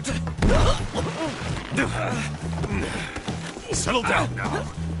 Hold it! Settle down now.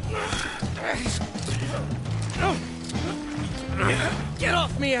 Get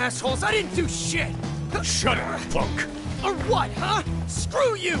off me, assholes! I didn't do shit! Shut up, punk! Or what, huh?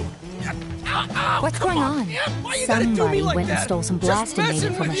 Screw you! Ow, What's going on? Why you gotta do me Somebody like went and that? stole some Just blasting messing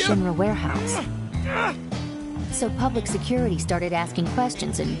data from a with you. Shinra warehouse. So public security started asking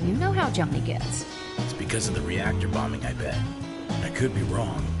questions, and you know how Johnny gets. It's because of the reactor bombing, I bet. I could be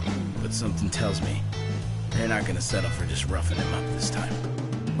wrong, but something tells me they're not gonna settle for just roughing him up this time.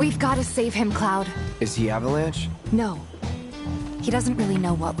 We've got to save him, Cloud. Is he Avalanche? No. He doesn't really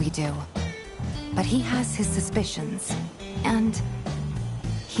know what we do. But he has his suspicions. And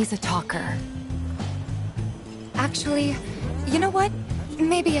he's a talker. Actually, you know what?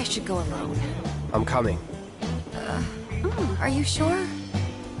 Maybe I should go alone. I'm coming. Are you sure?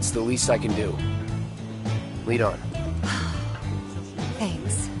 It's the least I can do. Lead on.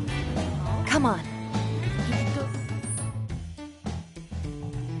 Thanks. Come on.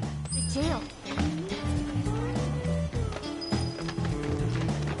 Jail.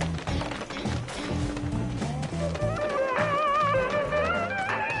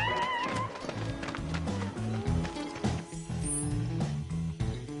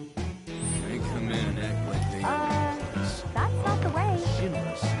 They come in and act like they That's not the way.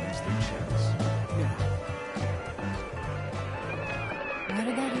 Shinra stands their chance. Yeah. What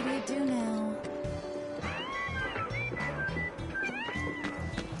did that idiot do now?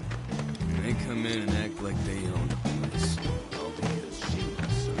 They come in and act like they own the place. All because Shinra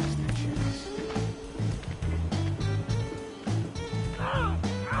stands their chance.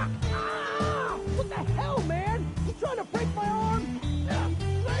 What the hell, man? You trying to break my arm?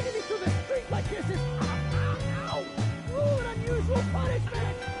 Dragging me through the street like this is... Ow! Cruel and unusual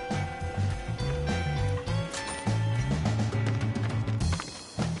punishment!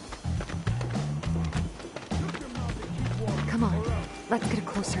 Come on. Let's get a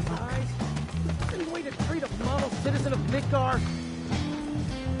closer look. Any way to treat a model citizen of Midgar?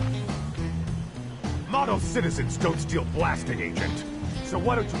 Model citizens don't steal blasting, Agent. So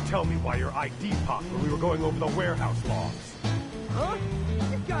why don't you tell me why your ID popped when we were going over the warehouse logs? Huh?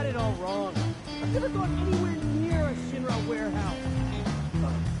 You got it all wrong. I've never gone anywhere near a Shinra warehouse.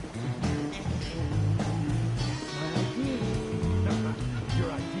 My ID.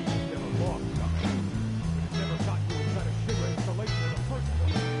 Your ID is never lost, Tommy. But it never got you inside a Shinra installation in the first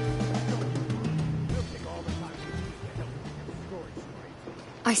place. We'll take all the time we need to help you get the story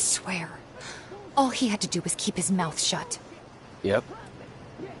straight. I swear. All he had to do was keep his mouth shut. Yep.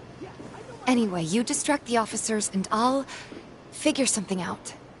 Anyway, you distract the officers and I'll figure something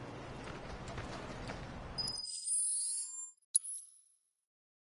out.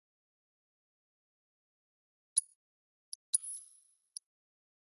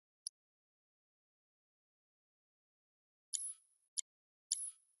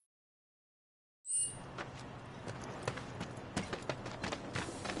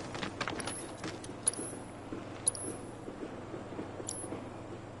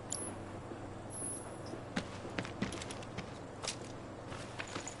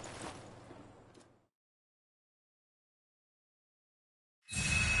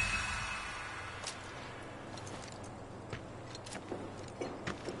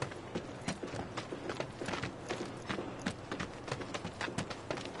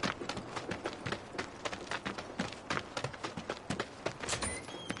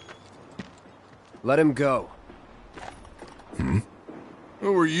 Let him go.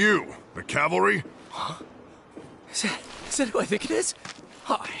 Who are you? The cavalry? Is that who I think it is?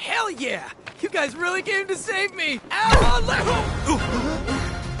 Oh, hell yeah! You guys really came to save me! Ow! Let go!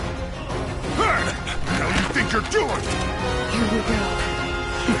 Hey! What the hell you think you're doing? Here we go.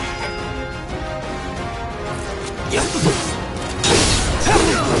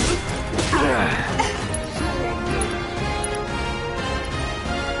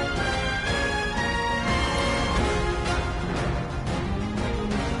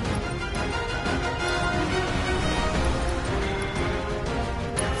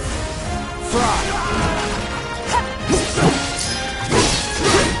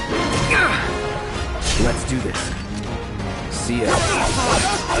 Let's do this. See ya.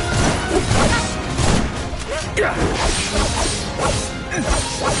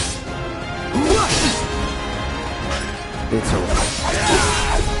 It's over.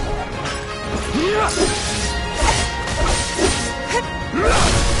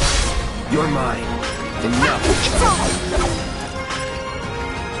 You're mine. Enough. It's all...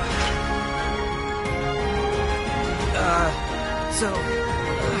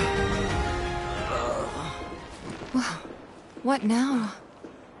 What now?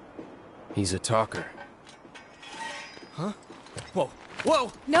 He's a talker. Huh? Whoa.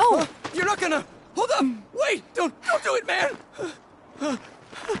 Whoa! No! You're not gonna... Hold up! Wait! Don't do it, man!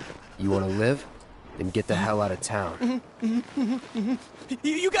 You want to live? Then get the hell out of town.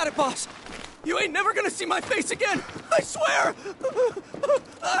 You got it, boss! You ain't never gonna see my face again! I swear!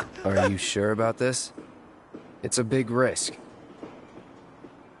 Are you sure about this? It's a big risk.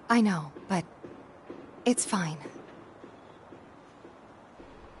 I know, but it's fine.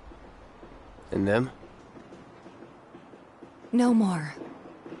 And them? No more.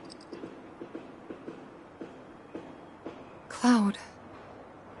 Cloud,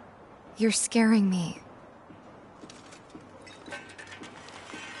 you're scaring me.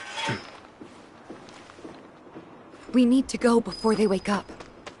 We need to go before they wake up.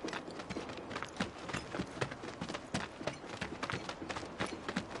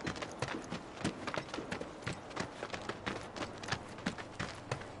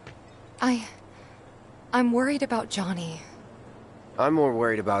 I'm worried about Johnny. I'm more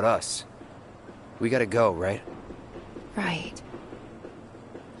worried about us. We gotta go, right? Right.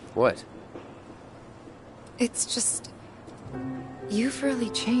 What? It's just... You've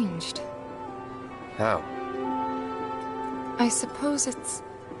really changed. How? I suppose it's...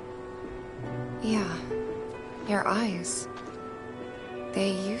 Yeah. Your eyes.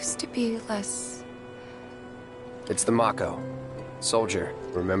 They used to be less... It's the Mako. Soldier,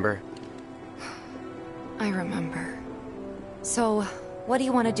 remember? I remember. So, what do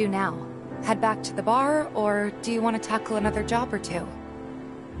you want to do now? Head back to the bar, or do you want to tackle another job or two?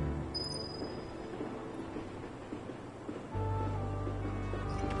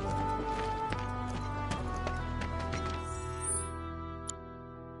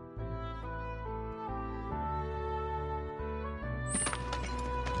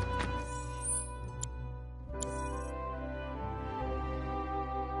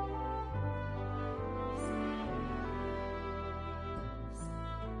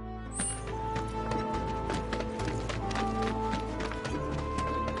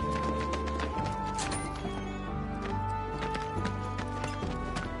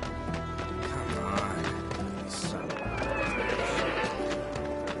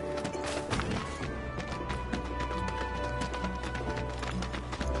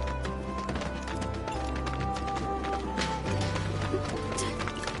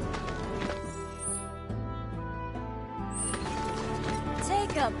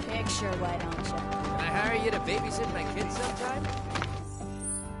 Take a picture, why don't you? Can I hire you to babysit my kids sometime?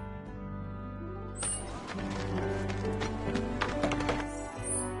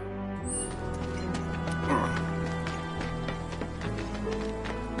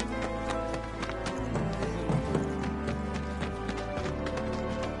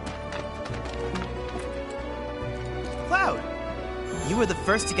 Cloud! You were the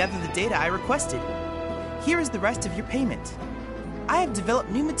first to gather the data I requested. Here is the rest of your payment. I have developed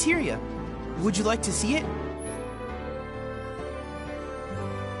new materia. Would you like to see it?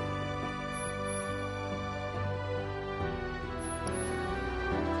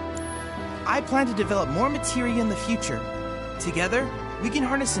 I plan to develop more materia in the future. Together, we can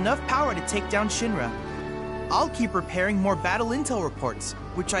harness enough power to take down Shinra. I'll keep preparing more battle intel reports,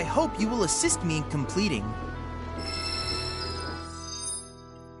 which I hope you will assist me in completing.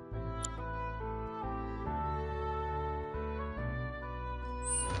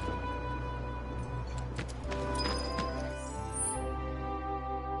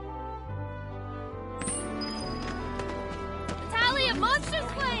 Tally of monsters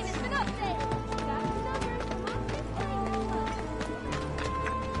slain has been updated.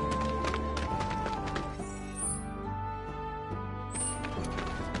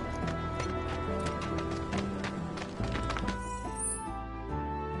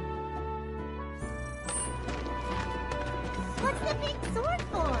 What's the big sword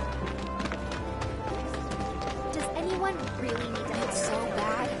for? Does anyone really need to It's so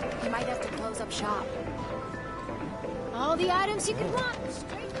bad, you might have to close up shop. All the items you could want,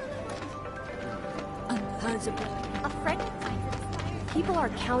 straight from the A friend of mine inspired. People are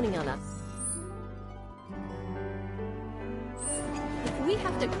counting on us. If we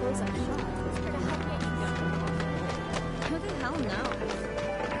have to close up shop, Who's gonna help me? Who the hell knows?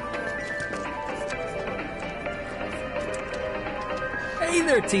 Hey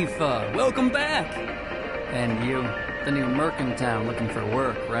there, Tifa! Welcome back! And you, the new merc in town looking for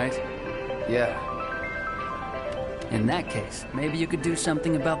work, right? Yeah. In that case, maybe you could do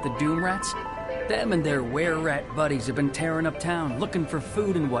something about the Doom Rats? Them and their were-rat buddies have been tearing up town, looking for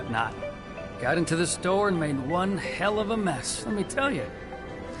food and whatnot. Got into the store and made one hell of a mess, let me tell you.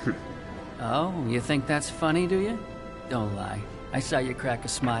 Oh, you think that's funny, do you? Don't lie. I saw you crack a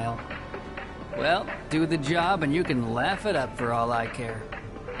smile. Well, do the job and you can laugh it up for all I care.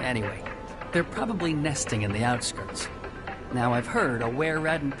 Anyway, they're probably nesting in the outskirts. Now I've heard a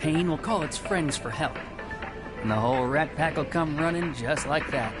were-rat in pain will call its friends for help. And the whole rat pack will come running just like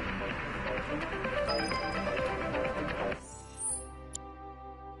that.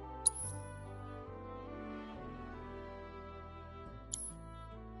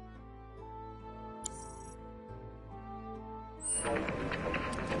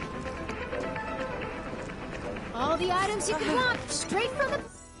 All the items you could want, straight from the...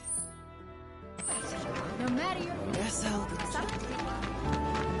 No matter your... Guess I'll...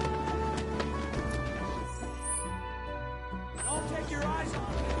 Don't take your eyes off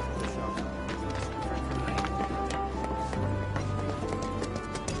me. It's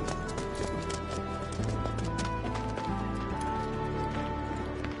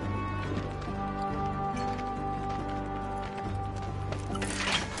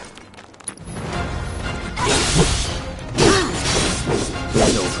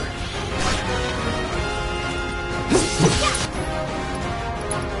over.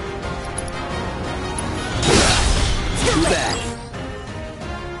 Too bad.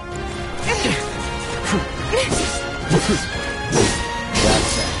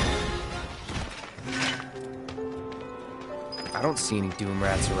 That's it. I don't see any Doom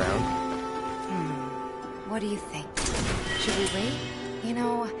Rats around. What do you think? Should we wait? You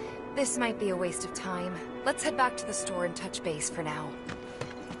know, this might be a waste of time. Let's head back to the store and touch base for now.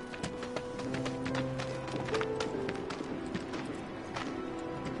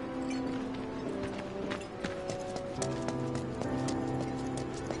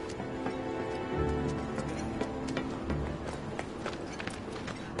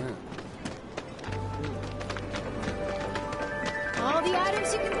 All the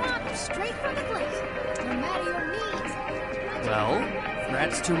items you can want, straight from the plate. No matter your needs. Well,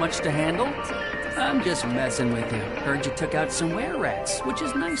 rats too much to handle? I'm just messing with you. Heard you took out some were-rats, which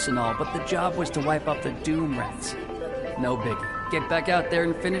is nice and all, but the job was to wipe up the Doom Rats. No biggie. Get back out there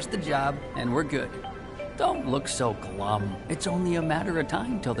and finish the job, and we're good. Don't look so glum. It's only a matter of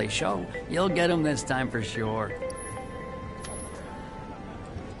time till they show. You'll get them this time for sure.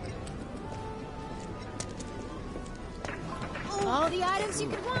 All the items you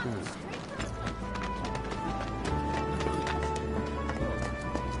could want.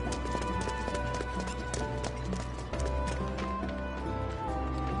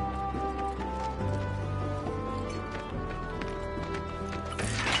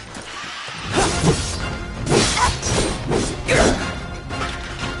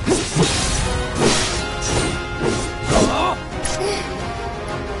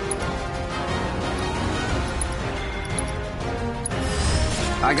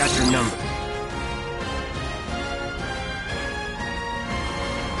 I got your number.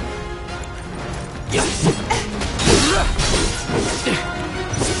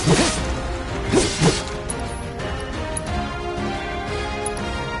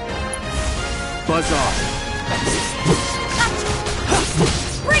 Buzz off.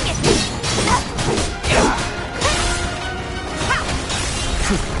 Bring it!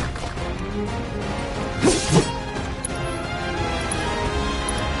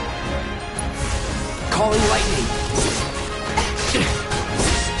 Calling lightning.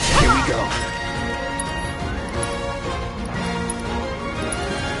 Here we go.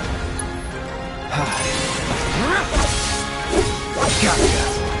 Gotcha.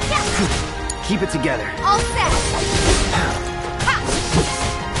 Keep it together. All set!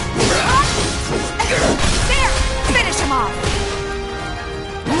 There! Finish him off!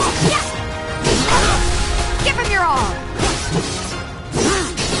 Give him your all!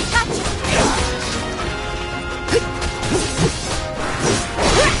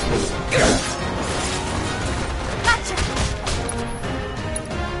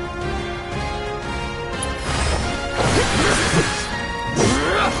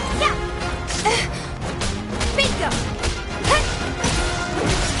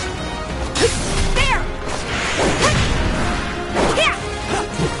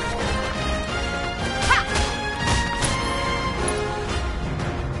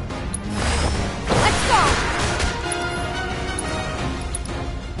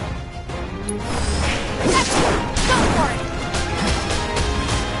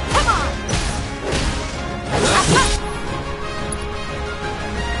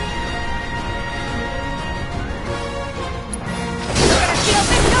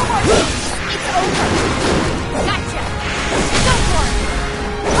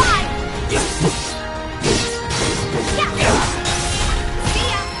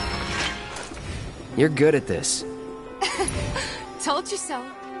 You're good at this. Told you so.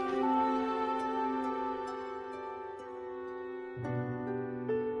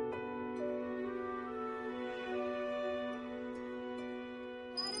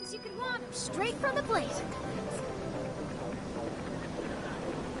 Items you can want straight from the plate.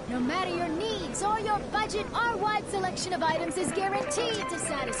 No matter your needs or your budget, our wide selection of items is guaranteed to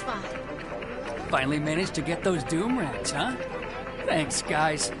satisfy. Finally managed to get those Doom Rats, huh? Thanks,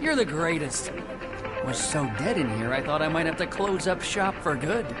 guys. You're the greatest. Was so dead in here, I thought I might have to close up shop for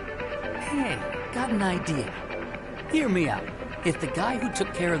good. Hey, got an idea. Hear me out. If the guy who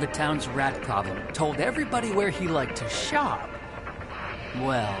took care of the town's rat problem told everybody where he liked to shop,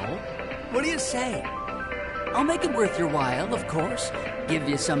 well, what do you say? I'll make it worth your while, of course. Give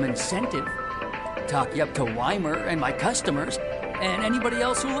you some incentive. Talk you up to Weimer and my customers, and anybody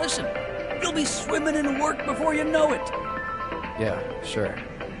else who listen. You'll be swimming in work before you know it. Yeah, sure.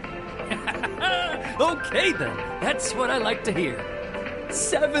 Okay then, that's what I like to hear.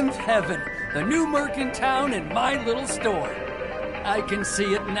 Seventh Heaven, the new merc in town and my little store. I can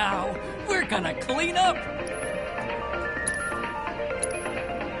see it now. We're gonna clean up.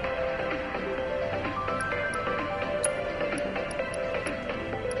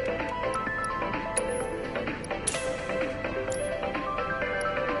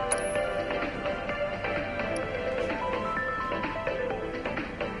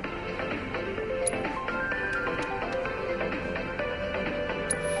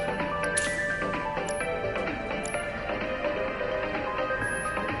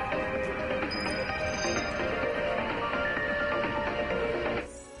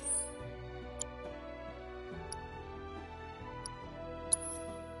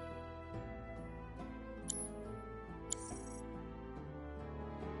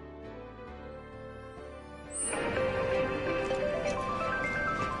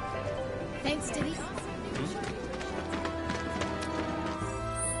 Thanks, Diddy.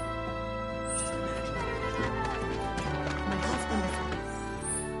 My husband is...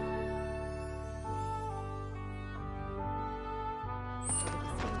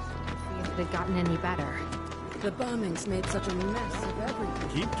 If it had gotten any better. The bombings made such a mess of everything.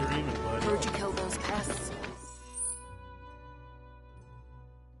 Keep dreaming, bud. Where'd you kill those pests?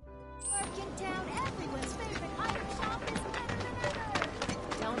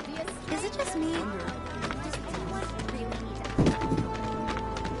 Is it just me? Does anyone really need that?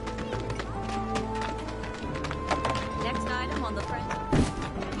 Next item on the front.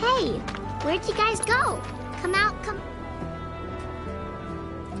 Hey, where'd you guys go? Come out, come...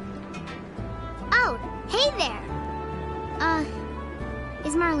 Oh, hey there!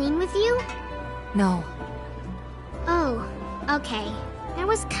 Is Marlene with you? No. Oh, okay. I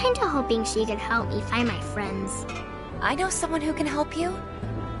was kinda hoping she could help me find my friends. I know someone who can help you.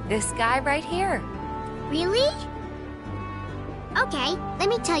 This guy right here. Really? Okay, let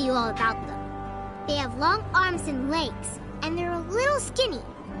me tell you all about them. They have long arms and legs, and they're a little skinny.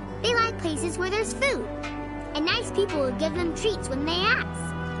 They like places where there's food, and nice people will give them treats when they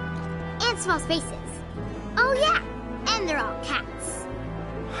ask. And small spaces. Oh yeah, and they're all cats.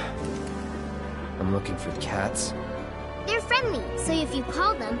 I'm looking for cats. They're friendly, so if you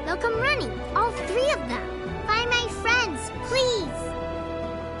call them, they'll come running. All 3 of them. Find my friends, please.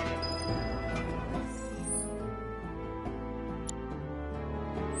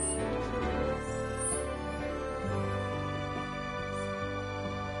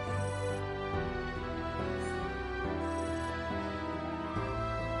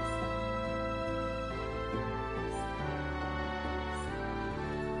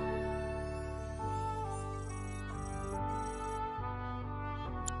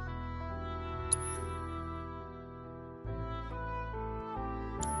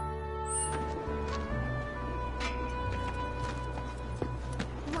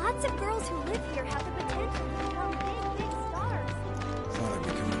 Lots of girls who live here have the potential to become big stars. Thought I'd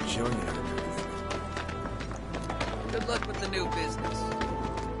become a billionaire. Good luck with the new business.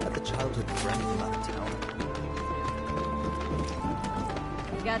 Had the childhood friend from out of town.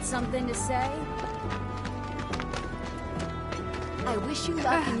 You got something to say? I wish you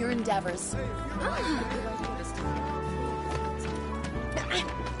luck in your endeavors.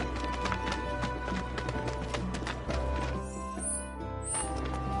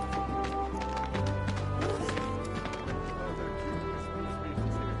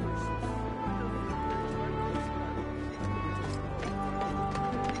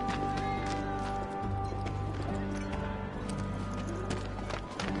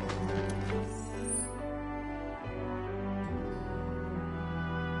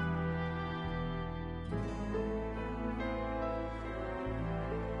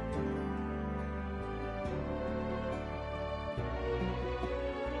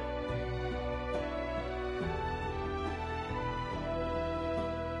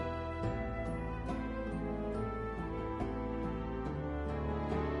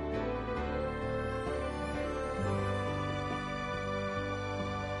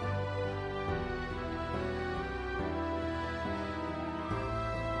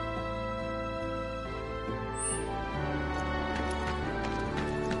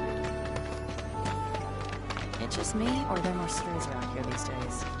 it just me, or are there more strays around here these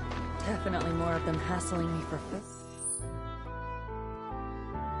days? Definitely more of them hassling me for food.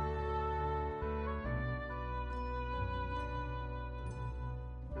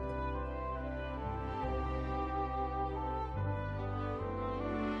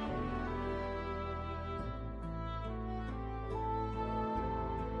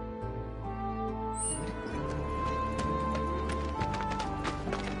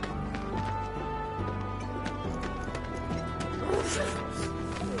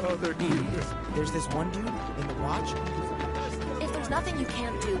 Oh, they're cute. There's this one dude in the watch. If there's nothing you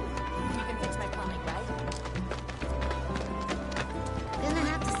can't do, you can fix my plumbing, right? Gonna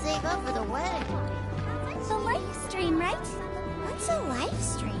have to save up for the wedding. The live stream, right? What's a live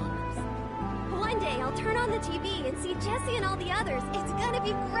stream? One day I'll turn on the TV and see Jesse and all the others. It's gonna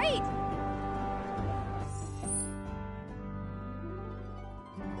be great!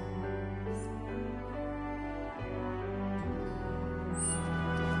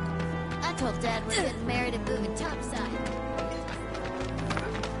 I told Dad we're getting married and moving topside.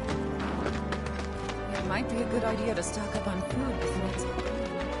 It might be a good idea to stock up on food before it's all gone.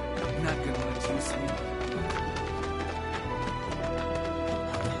 I'm not gonna let you sleep.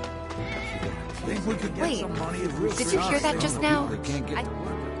 Think we could get Wait, some money if did you hear that just now? They can't get to work.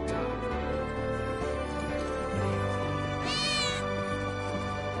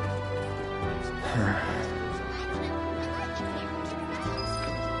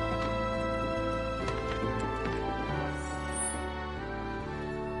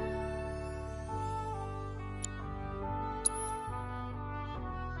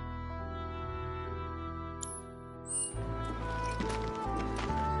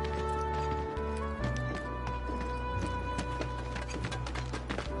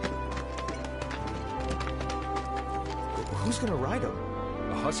 Who's gonna ride him?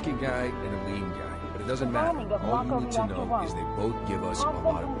 A husky guy and a lean guy, but it doesn't matter. All you need to know is they both give us a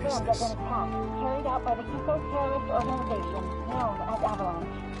lot of business. Carried out by the Kiko terrorist organization known as Avalanche.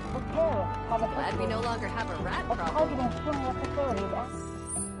 The terrorists have Glad we no longer have a rat problem. targeting similar facilities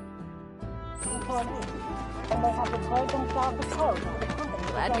and employees, and they have declared themselves the code of the company.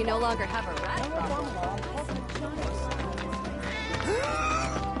 Glad we no longer have a rat problem.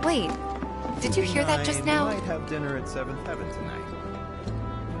 Wait, did you hear that just now? We might have dinner at 7th Heaven tonight.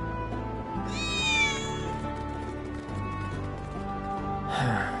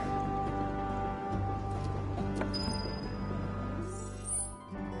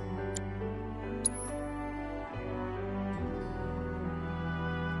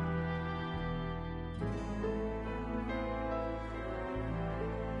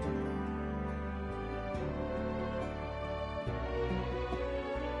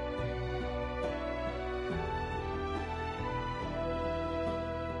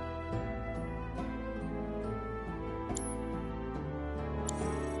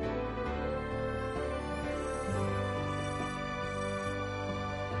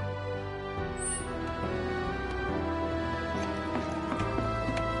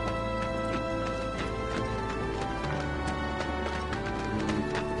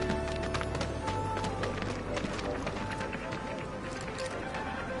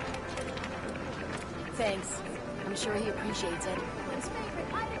 Thanks. I'm sure he appreciates it. His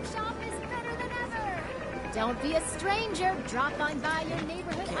favorite item shop is better than ever. Don't be a stranger. Drop on by your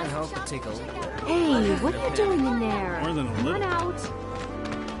neighborhood Can't item help shop but take a and check look. out Hey, what are you doing in there? More than a Come on little. out.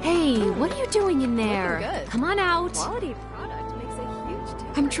 Hey, what are you doing in there? Looking good. Come on out. Quality product makes a huge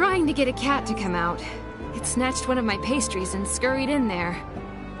difference. I'm trying to get a cat to come out. It snatched one of my pastries and scurried in there.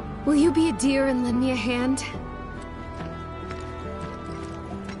 Will you be a dear and lend me a hand?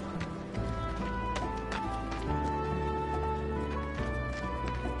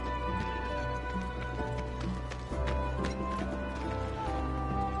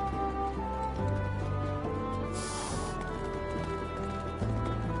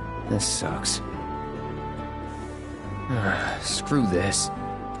 This sucks. Screw this.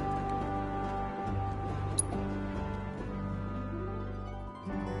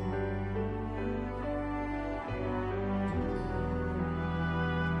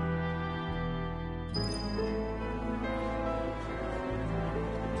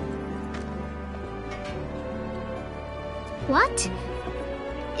 What?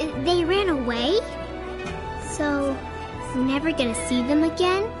 They ran away? So, we're never gonna see them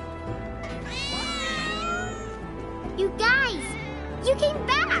again? You guys! You came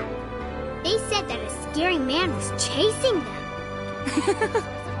back! They said that a scary man was chasing them.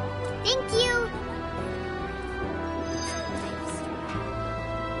 Thank you!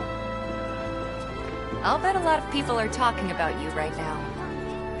 I'll bet a lot of people are talking about you right now.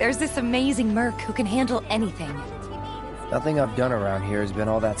 There's this amazing merc who can handle anything. Nothing I've done around here has been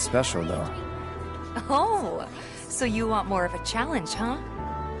all that special, though. Oh, so you want more of a challenge, huh?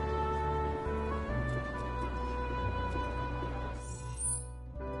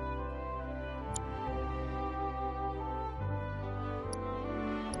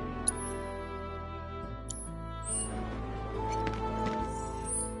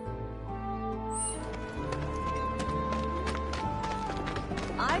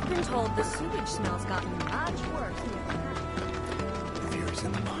 I've been told the sewage smell's gotten much worse. Fear's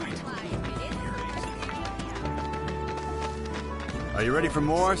in the mind. Are you ready for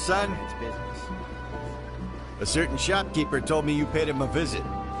more, son? It's business. A certain shopkeeper told me you paid him a visit.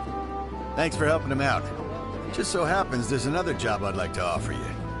 Thanks for helping him out. Just so happens there's another job I'd like to offer you.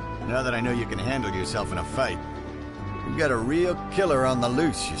 Now that I know you can handle yourself in a fight. We've got a real killer on the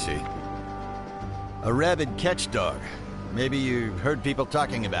loose, you see. A rabid catch dog. Maybe you've heard people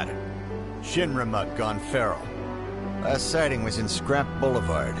talking about it. Shinramuk gone feral. Last sighting was in Scrap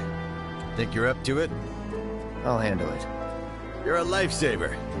Boulevard. Think you're up to it? I'll handle it. You're a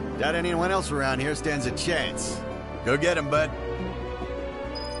lifesaver. Doubt anyone else around here stands a chance. Go get him, bud.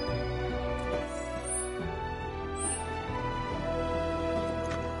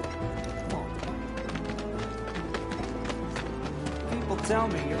 People tell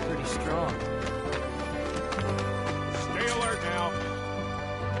me you're pretty strong. Stay alert now.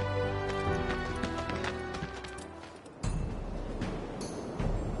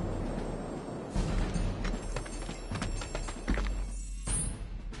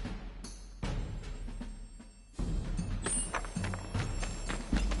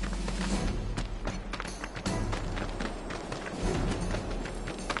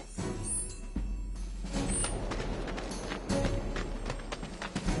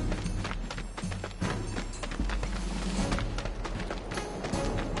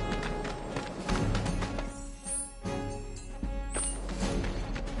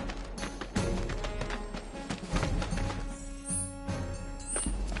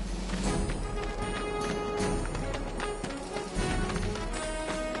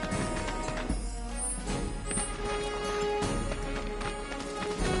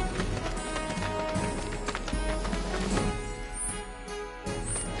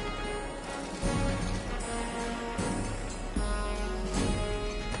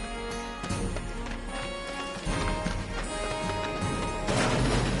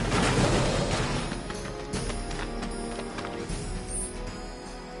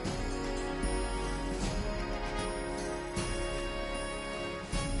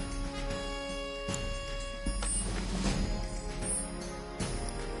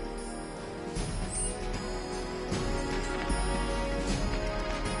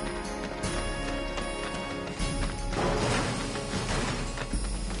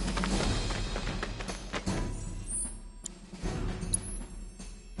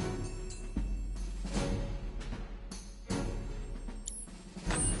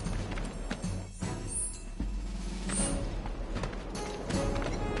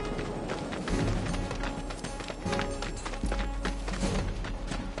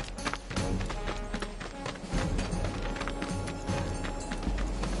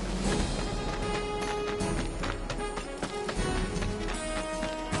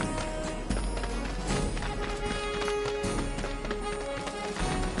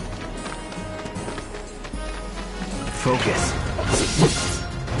 Focus.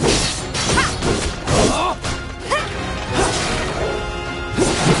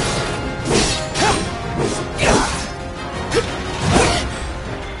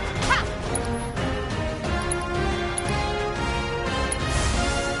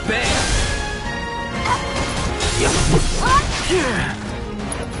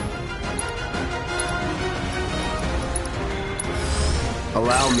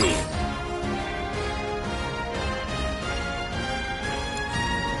 Allow me.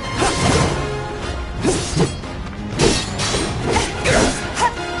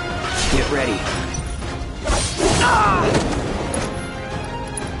 Get ready.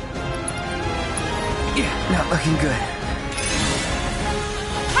 Yeah, not looking good.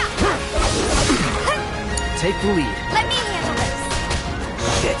 Take the lead. Let me handle this.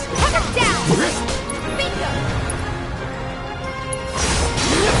 Shit. Put him down. Bingo.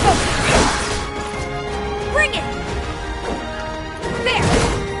 Bring it. There.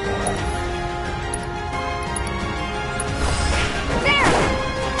 There.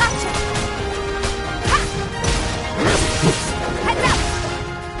 Gotcha. Ha. Heads up.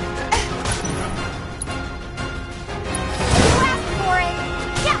 You asked for it.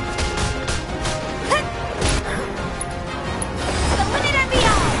 Yeah. To the limit and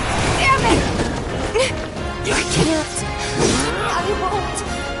beyond.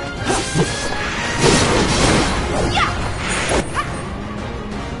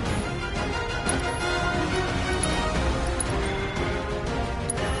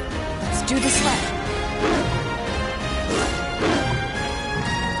 do the sled.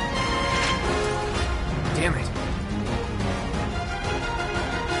 Damn it.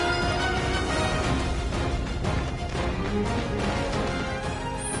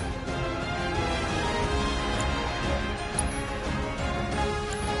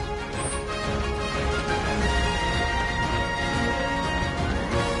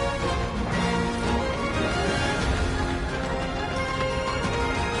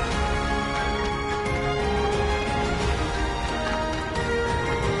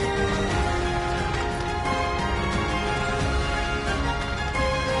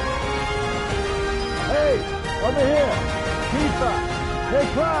 Over here! Pizza! Hey,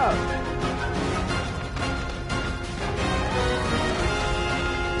 Cloud!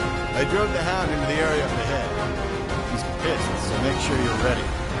 I drove the Hound into the area up ahead. He's pissed, so make sure you're ready.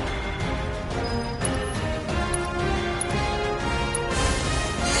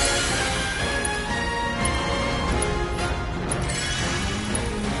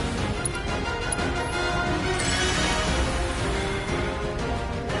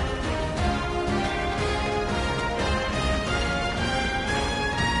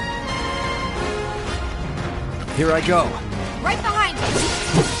 Here I go. Right behind you.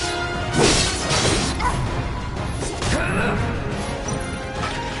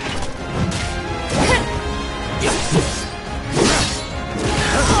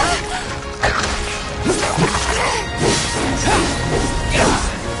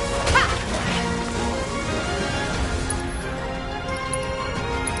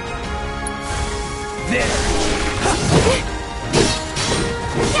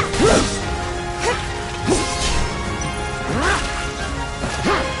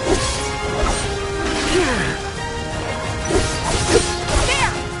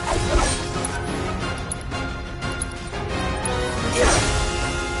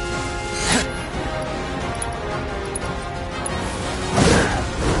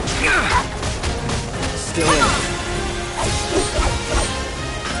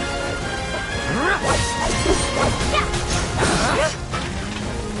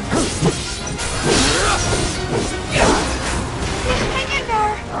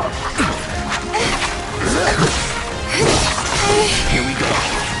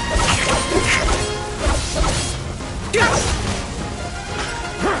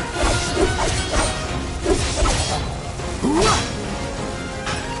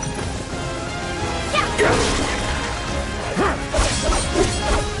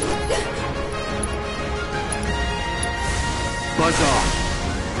 Buzz off.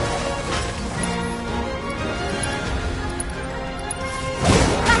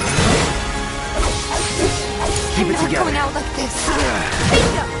 Keep it together. Going out like this.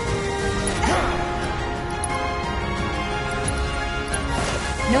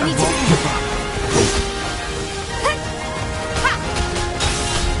 No need to panic.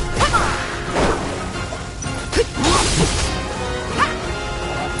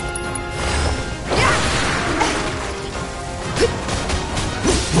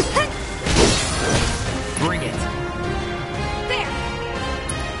 Bring it. There.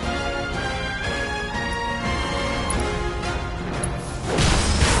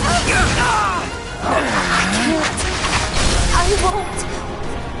 I won't.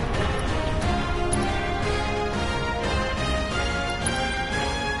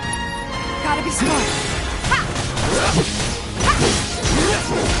 Gotta be smart.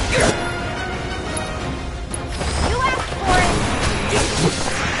 You asked for it.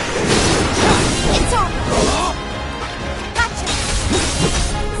 It's over. Gotcha.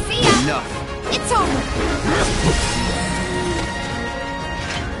 See ya. Enough. It's over.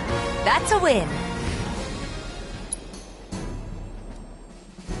 That's a win.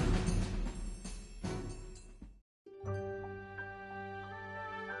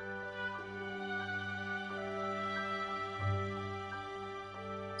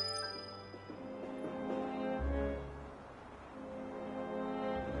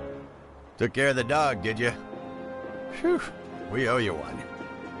 Took care of the dog, did you? Phew, we owe you one.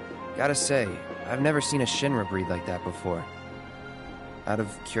 Gotta say, I've never seen a Shinra breed like that before. Out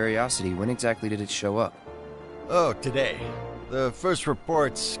of curiosity, when exactly did it show up? Oh, today. The first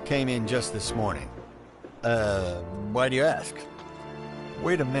reports came in just this morning. Why do you ask?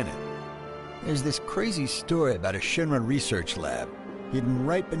 Wait a minute. There's this crazy story about a Shinra research lab hidden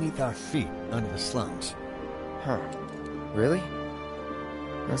right beneath our feet under the slums. Huh. Really?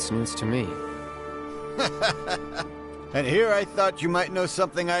 That's news to me. And here I thought you might know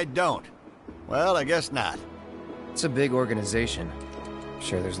something I don't. Well, I guess not. It's a big organization.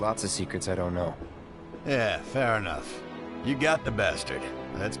 Sure, there's lots of secrets I don't know. Yeah, fair enough. You got the bastard.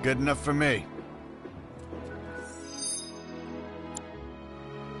 That's good enough for me.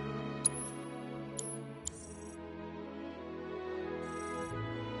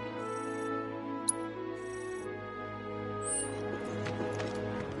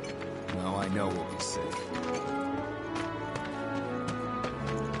 Now I know we'll be safe.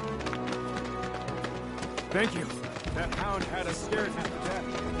 Thank you. That hound had us scared half to death.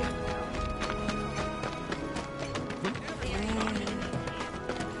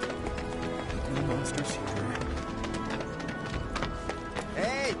 No monsters here.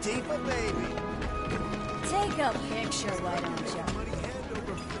 Hey, Tifa, baby. Take a picture, why don't you?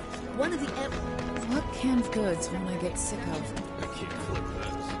 One of the what canned goods won't I get sick of? I can't flip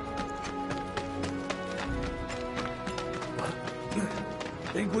this.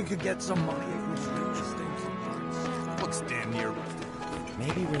 Think we could get some money if we switch this thing sometimes? Looks damn near.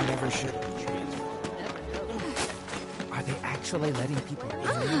 Maybe we never should. Are they actually letting people in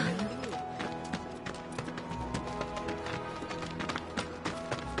now?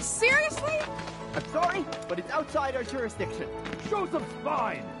 Seriously? I'm sorry, but it's outside our jurisdiction. Show some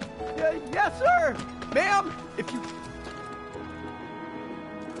spine! Yes, sir! Ma'am, if you...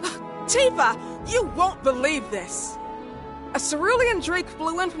 Tifa, you won't believe this. A cerulean drake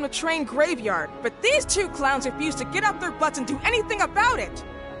flew in from the train graveyard, but these two clowns refused to get up their butts and do anything about it.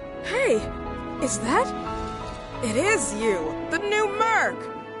 Hey, is that... It is you, the new Merc.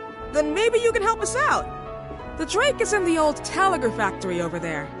 Then maybe you can help us out. The drake is in the old telegraph factory over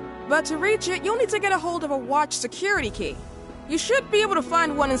there. But to reach it, you'll need to get a hold of a watch security key. You should be able to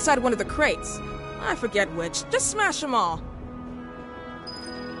find one inside one of the crates. I forget which. Just smash them all.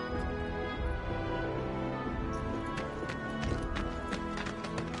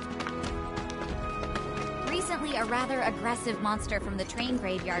 Recently, a rather aggressive monster from the train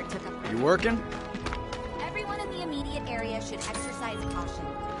graveyard took up... You working? Everyone in the immediate area should exercise caution.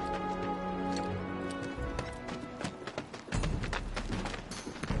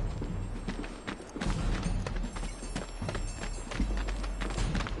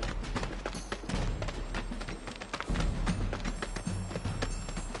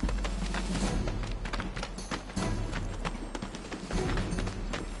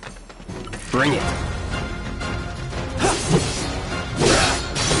 Bring it.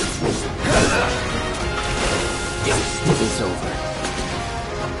 It's over.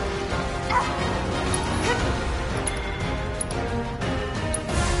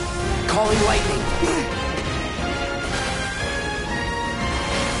 Calling lightning.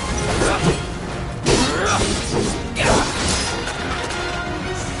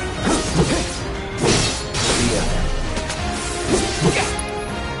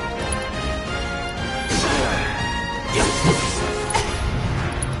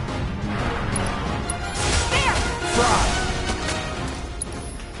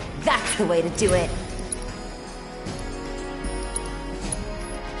 That's the way to do it.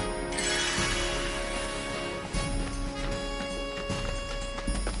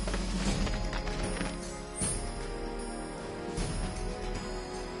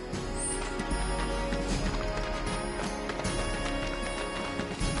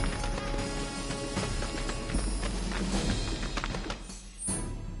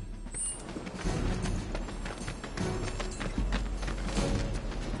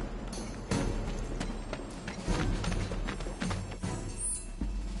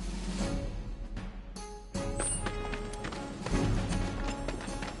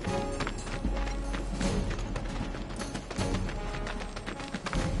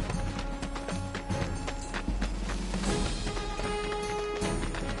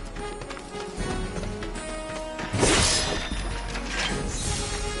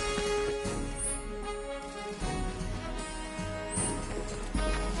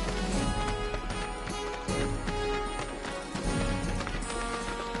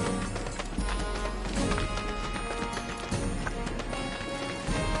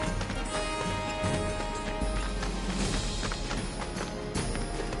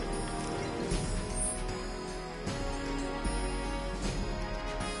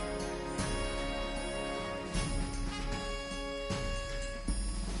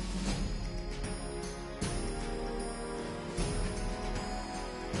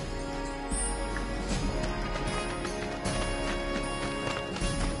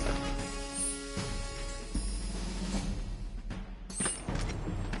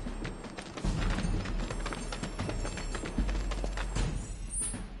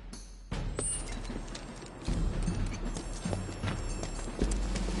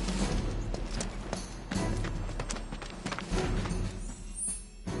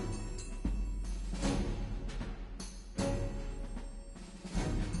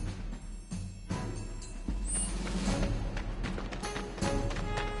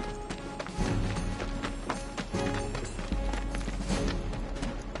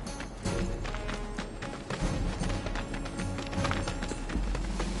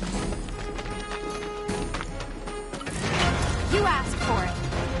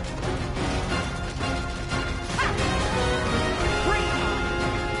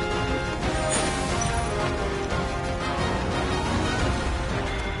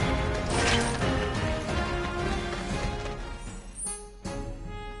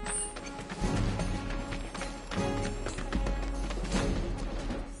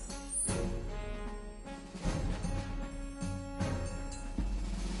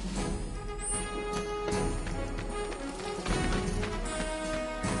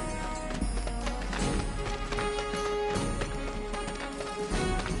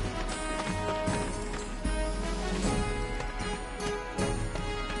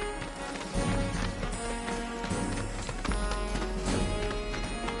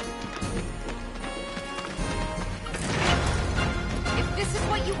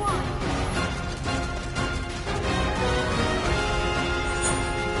 what you want.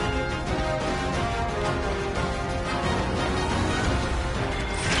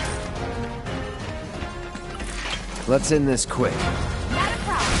 Let's end this quick. Not a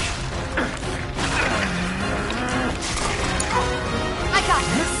problem. I got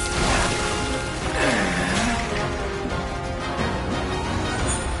this.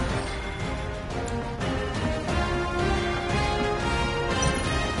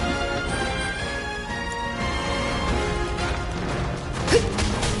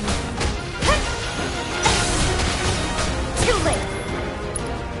 Too late.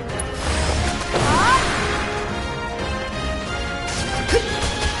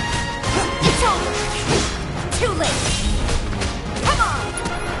 It's over. Too late. Come on.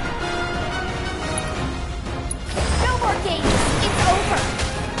 No more games. It's over.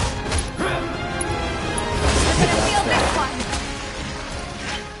 You're gonna feel this one.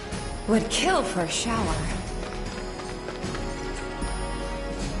 Would kill for a shower.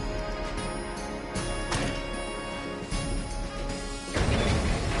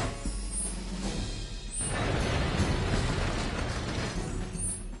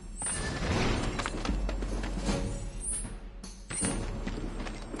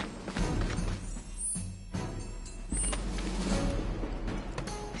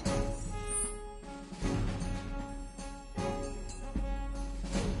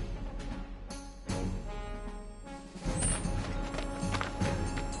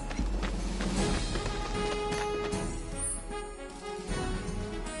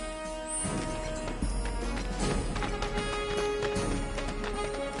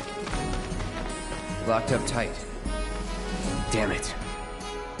 Locked up tight. Damn it.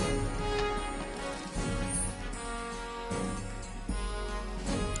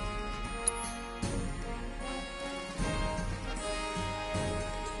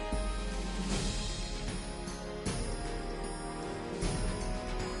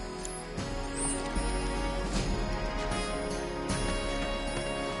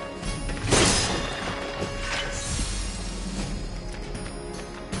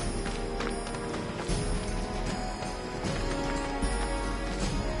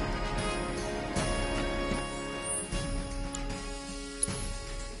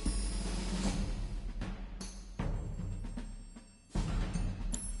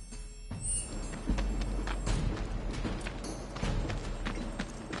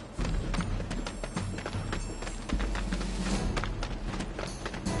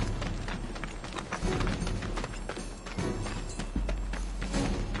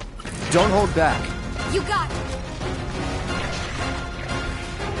 Don't hold back. You got it.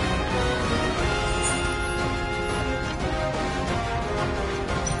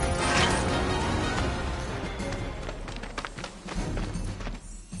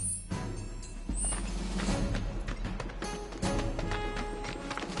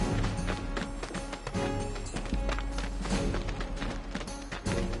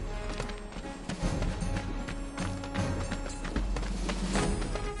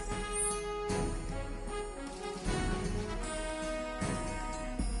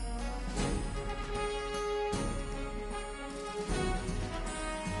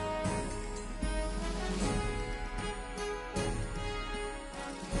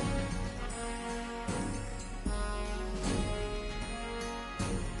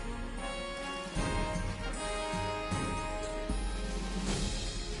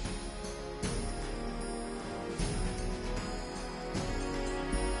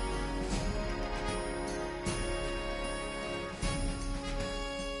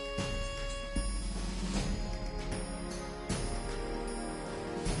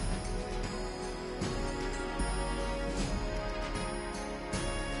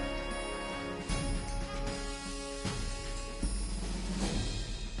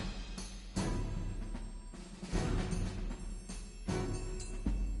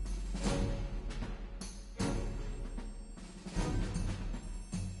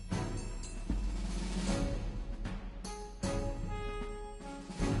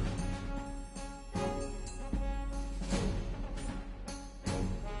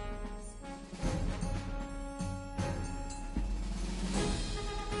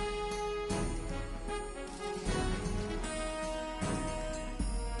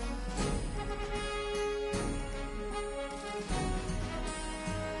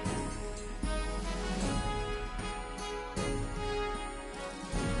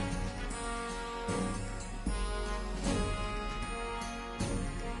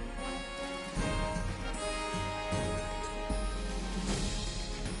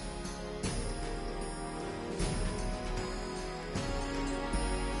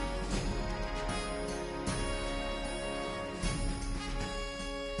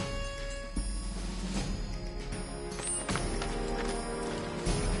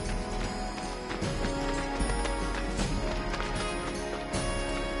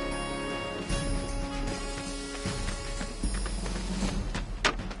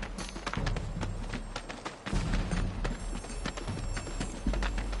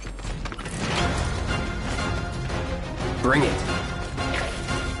 Bring it.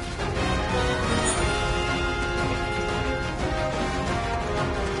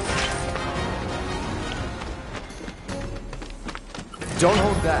 Don't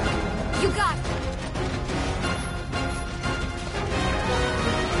hold back. You got it.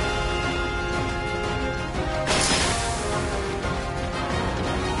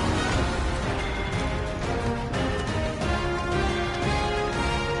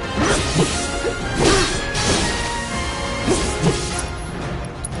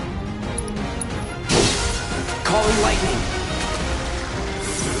 Calling lightning.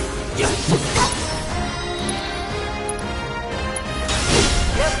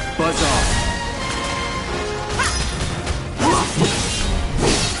 Buzz off.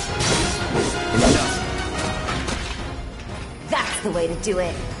 That's the way to do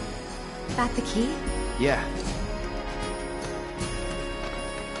it. That the key? Yeah.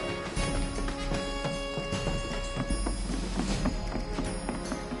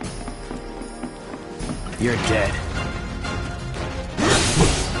 You're dead.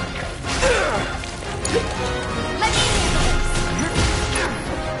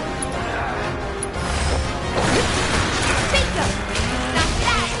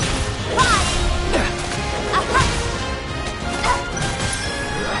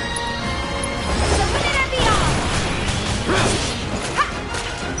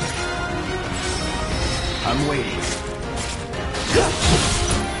 I'm waiting.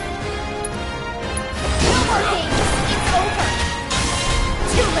 No more games! It's over!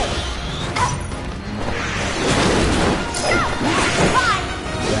 Too late! Bye!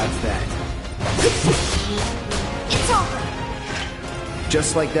 That's that. It's over!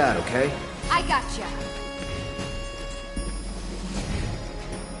 Just like that, okay? I gotcha.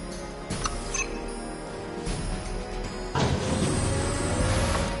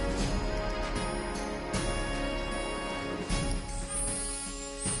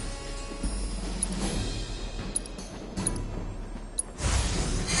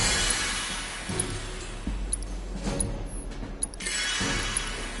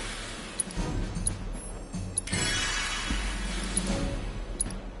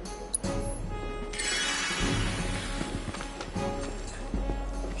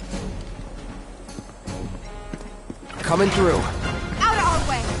 Coming through. Out of our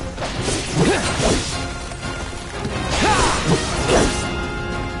way!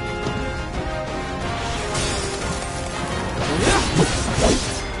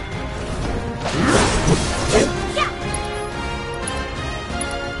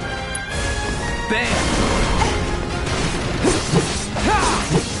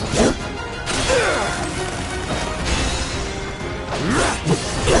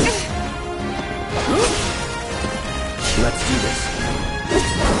 Let's do this.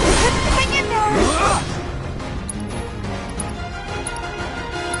 Hang in there!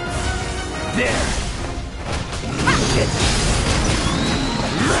 There!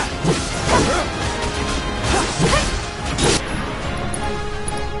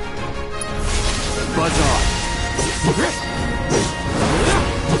 Buzz off.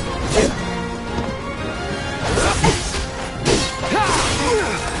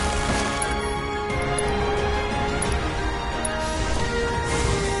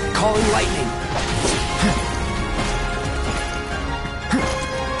 Calling lightning.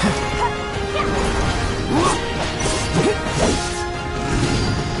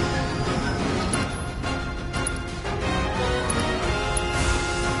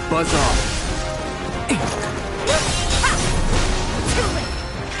 Buzz off.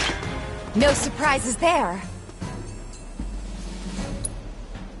 No surprises there.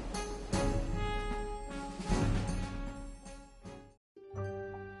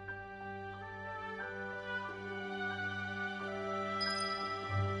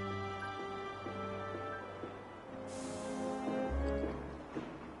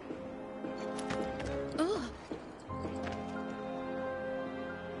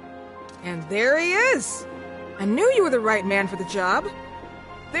 And there he is! I knew you were the right man for the job.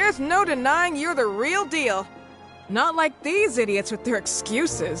 There's no denying you're the real deal. Not like these idiots with their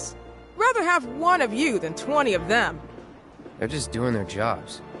excuses. Rather have one of you than 20 of them. They're just doing their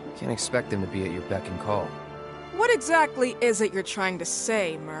jobs. Can't expect them to be at your beck and call. What exactly is it you're trying to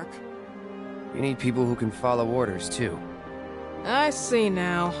say, Merc? You need people who can follow orders, too. I see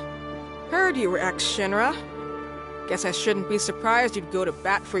now. Heard you were ex-Shinra. Guess I shouldn't be surprised you'd go to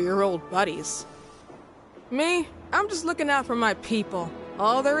bat for your old buddies. Me, I'm just looking out for my people.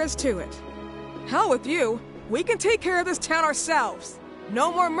 All there is to it. Hell with you. We can take care of this town ourselves.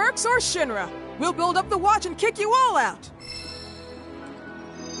 No more mercs or Shinra. We'll build up the watch and kick you all out.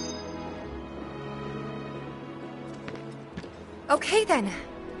 Okay then.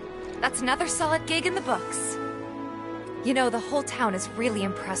 That's another solid gig in the books. You know, the whole town is really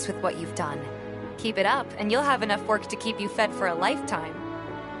impressed with what you've done. Keep it up, and you'll have enough work to keep you fed for a lifetime.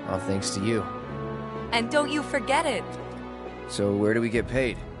 All thanks to you. And don't you forget it. So where do we get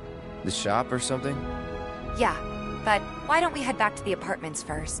paid? The shop or something? Yeah, but why don't we head back to the apartments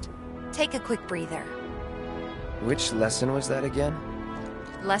first? Take a quick breather. Which lesson was that again?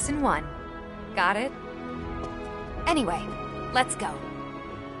 Lesson 1. Got it? Anyway, let's go.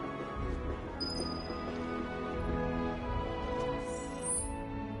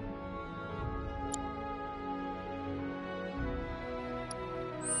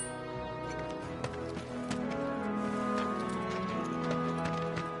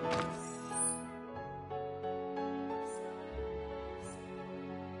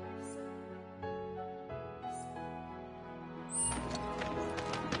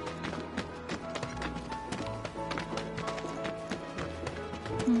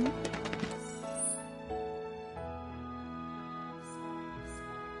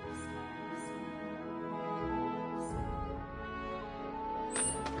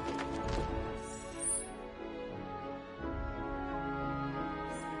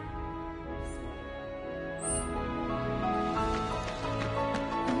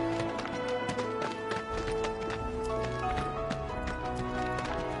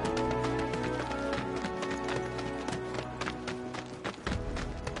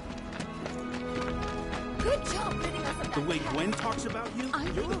 The way Gwen talks about you,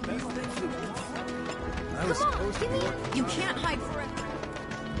 you're the best thing. I was supposed to be working. You can't hide forever.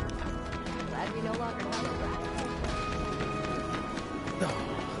 Glad we no longer have a rat.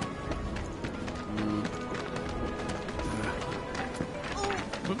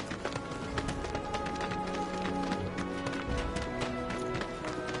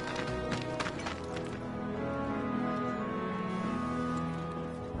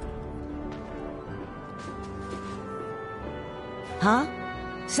 Huh?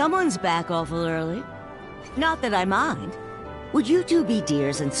 Someone's back awful early. Not that I mind. Would you two be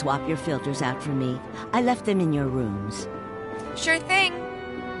dears and swap your filters out for me? I left them in your rooms. Sure thing.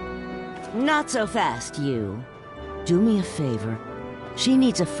 Not so fast, you. Do me a favor. She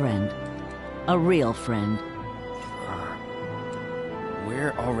needs a friend. A real friend.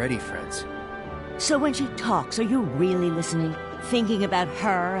 We're already friends. So when she talks, are you really listening? Thinking about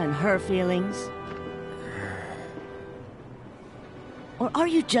her and her feelings? Or are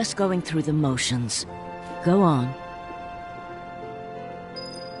you just going through the motions? Go on.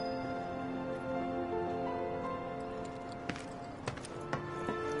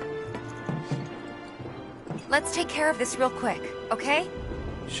 Let's take care of this real quick, okay?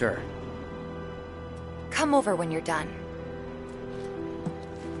 Sure. Come over when you're done.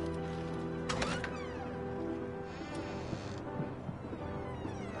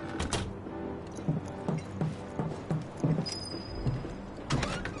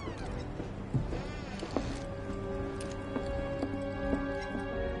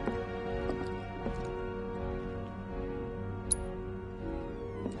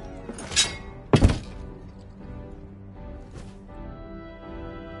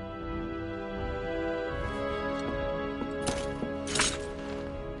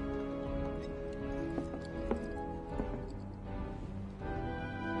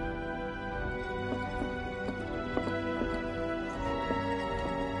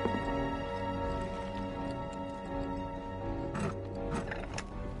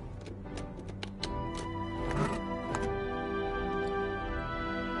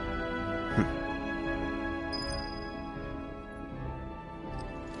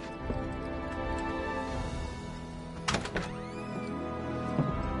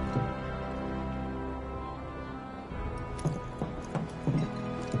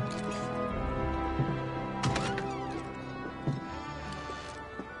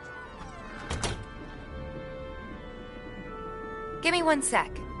 Give me 1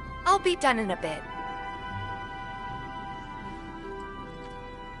 sec. I'll be done in a bit.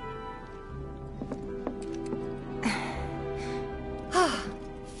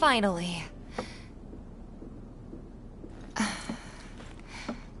 Finally.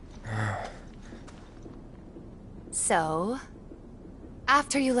 So,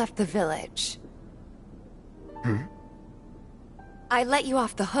 after you left the village... I let you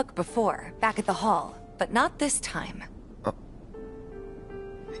off the hook before, back at the hall, but not this time.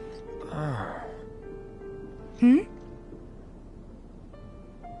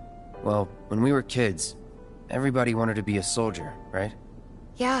 Well, when we were kids, everybody wanted to be a soldier, right?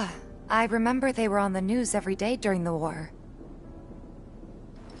 Yeah, I remember they were on the news every day during the war.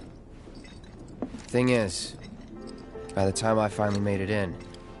 Thing is, By the time I finally made it in,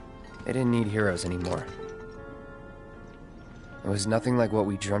 they didn't need heroes anymore. It was nothing like what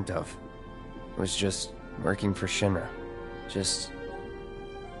we dreamt of. It was just working for Shinra. Just...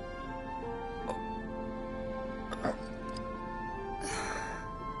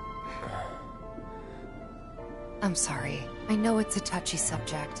 I'm sorry. I know it's a touchy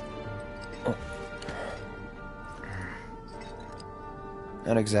subject.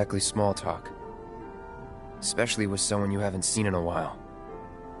 Not exactly small talk. Especially with someone you haven't seen in a while.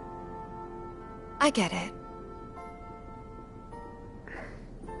 I get it.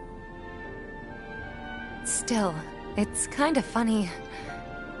 Still, it's kind of funny.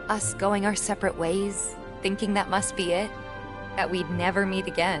 Us going our separate ways, thinking that must be it. That we'd never meet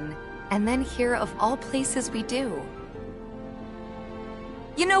again. And then here, of all places, we do.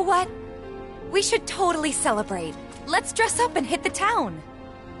 You know what? We should totally celebrate. Let's dress up and hit the town.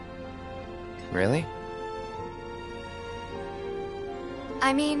 Really?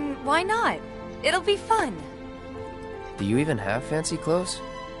 I mean, why not? It'll be fun. Do you even have fancy clothes?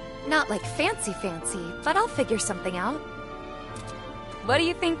 Not like fancy, but I'll figure something out. What do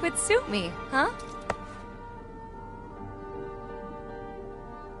you think would suit me, huh?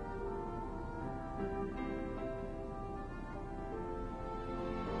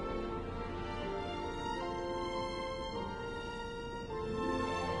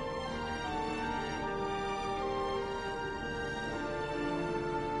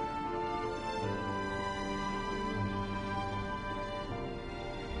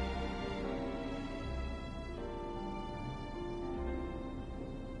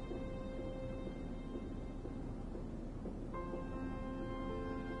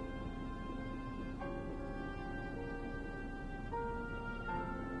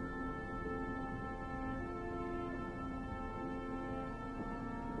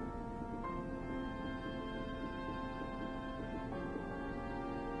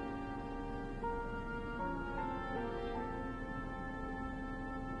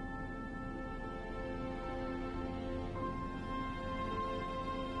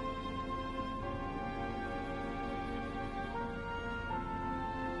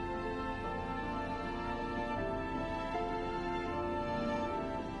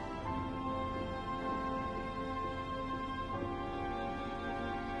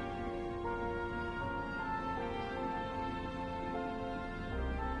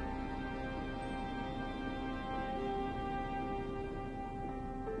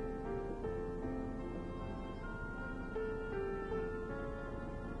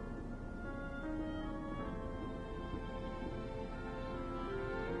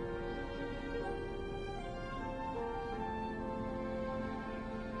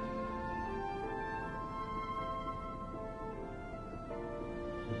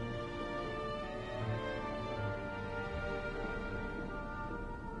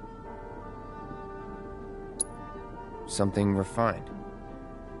 Something refined.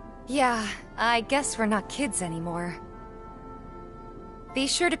 Yeah, I guess we're not kids anymore. Be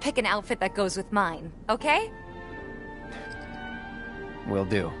sure to pick an outfit that goes with mine, okay? Will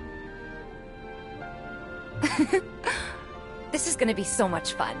do. This is gonna be so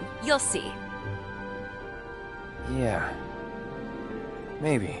much fun. You'll see. Yeah.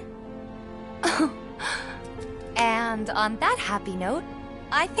 Maybe. And on that happy note,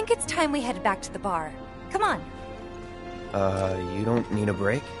 I think it's time we head back to the bar. Come on. You don't need a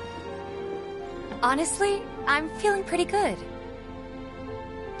break? Honestly, I'm feeling pretty good.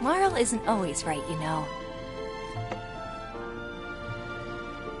 Marl isn't always right, you know.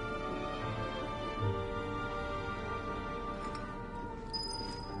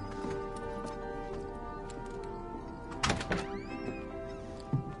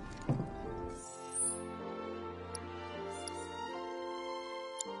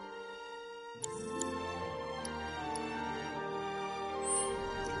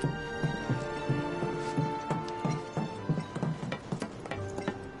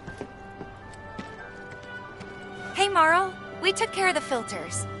 Hey, Marl. We took care of the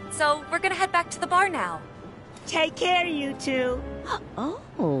filters, so we're gonna head back to the bar now. Take care, you two.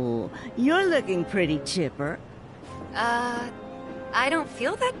 Oh, you're looking pretty chipper. I don't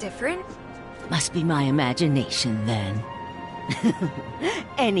feel that different. Must be my imagination, then.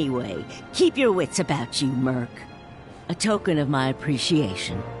 Anyway, keep your wits about you, Merc. A token of my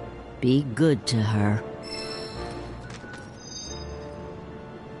appreciation. Be good to her.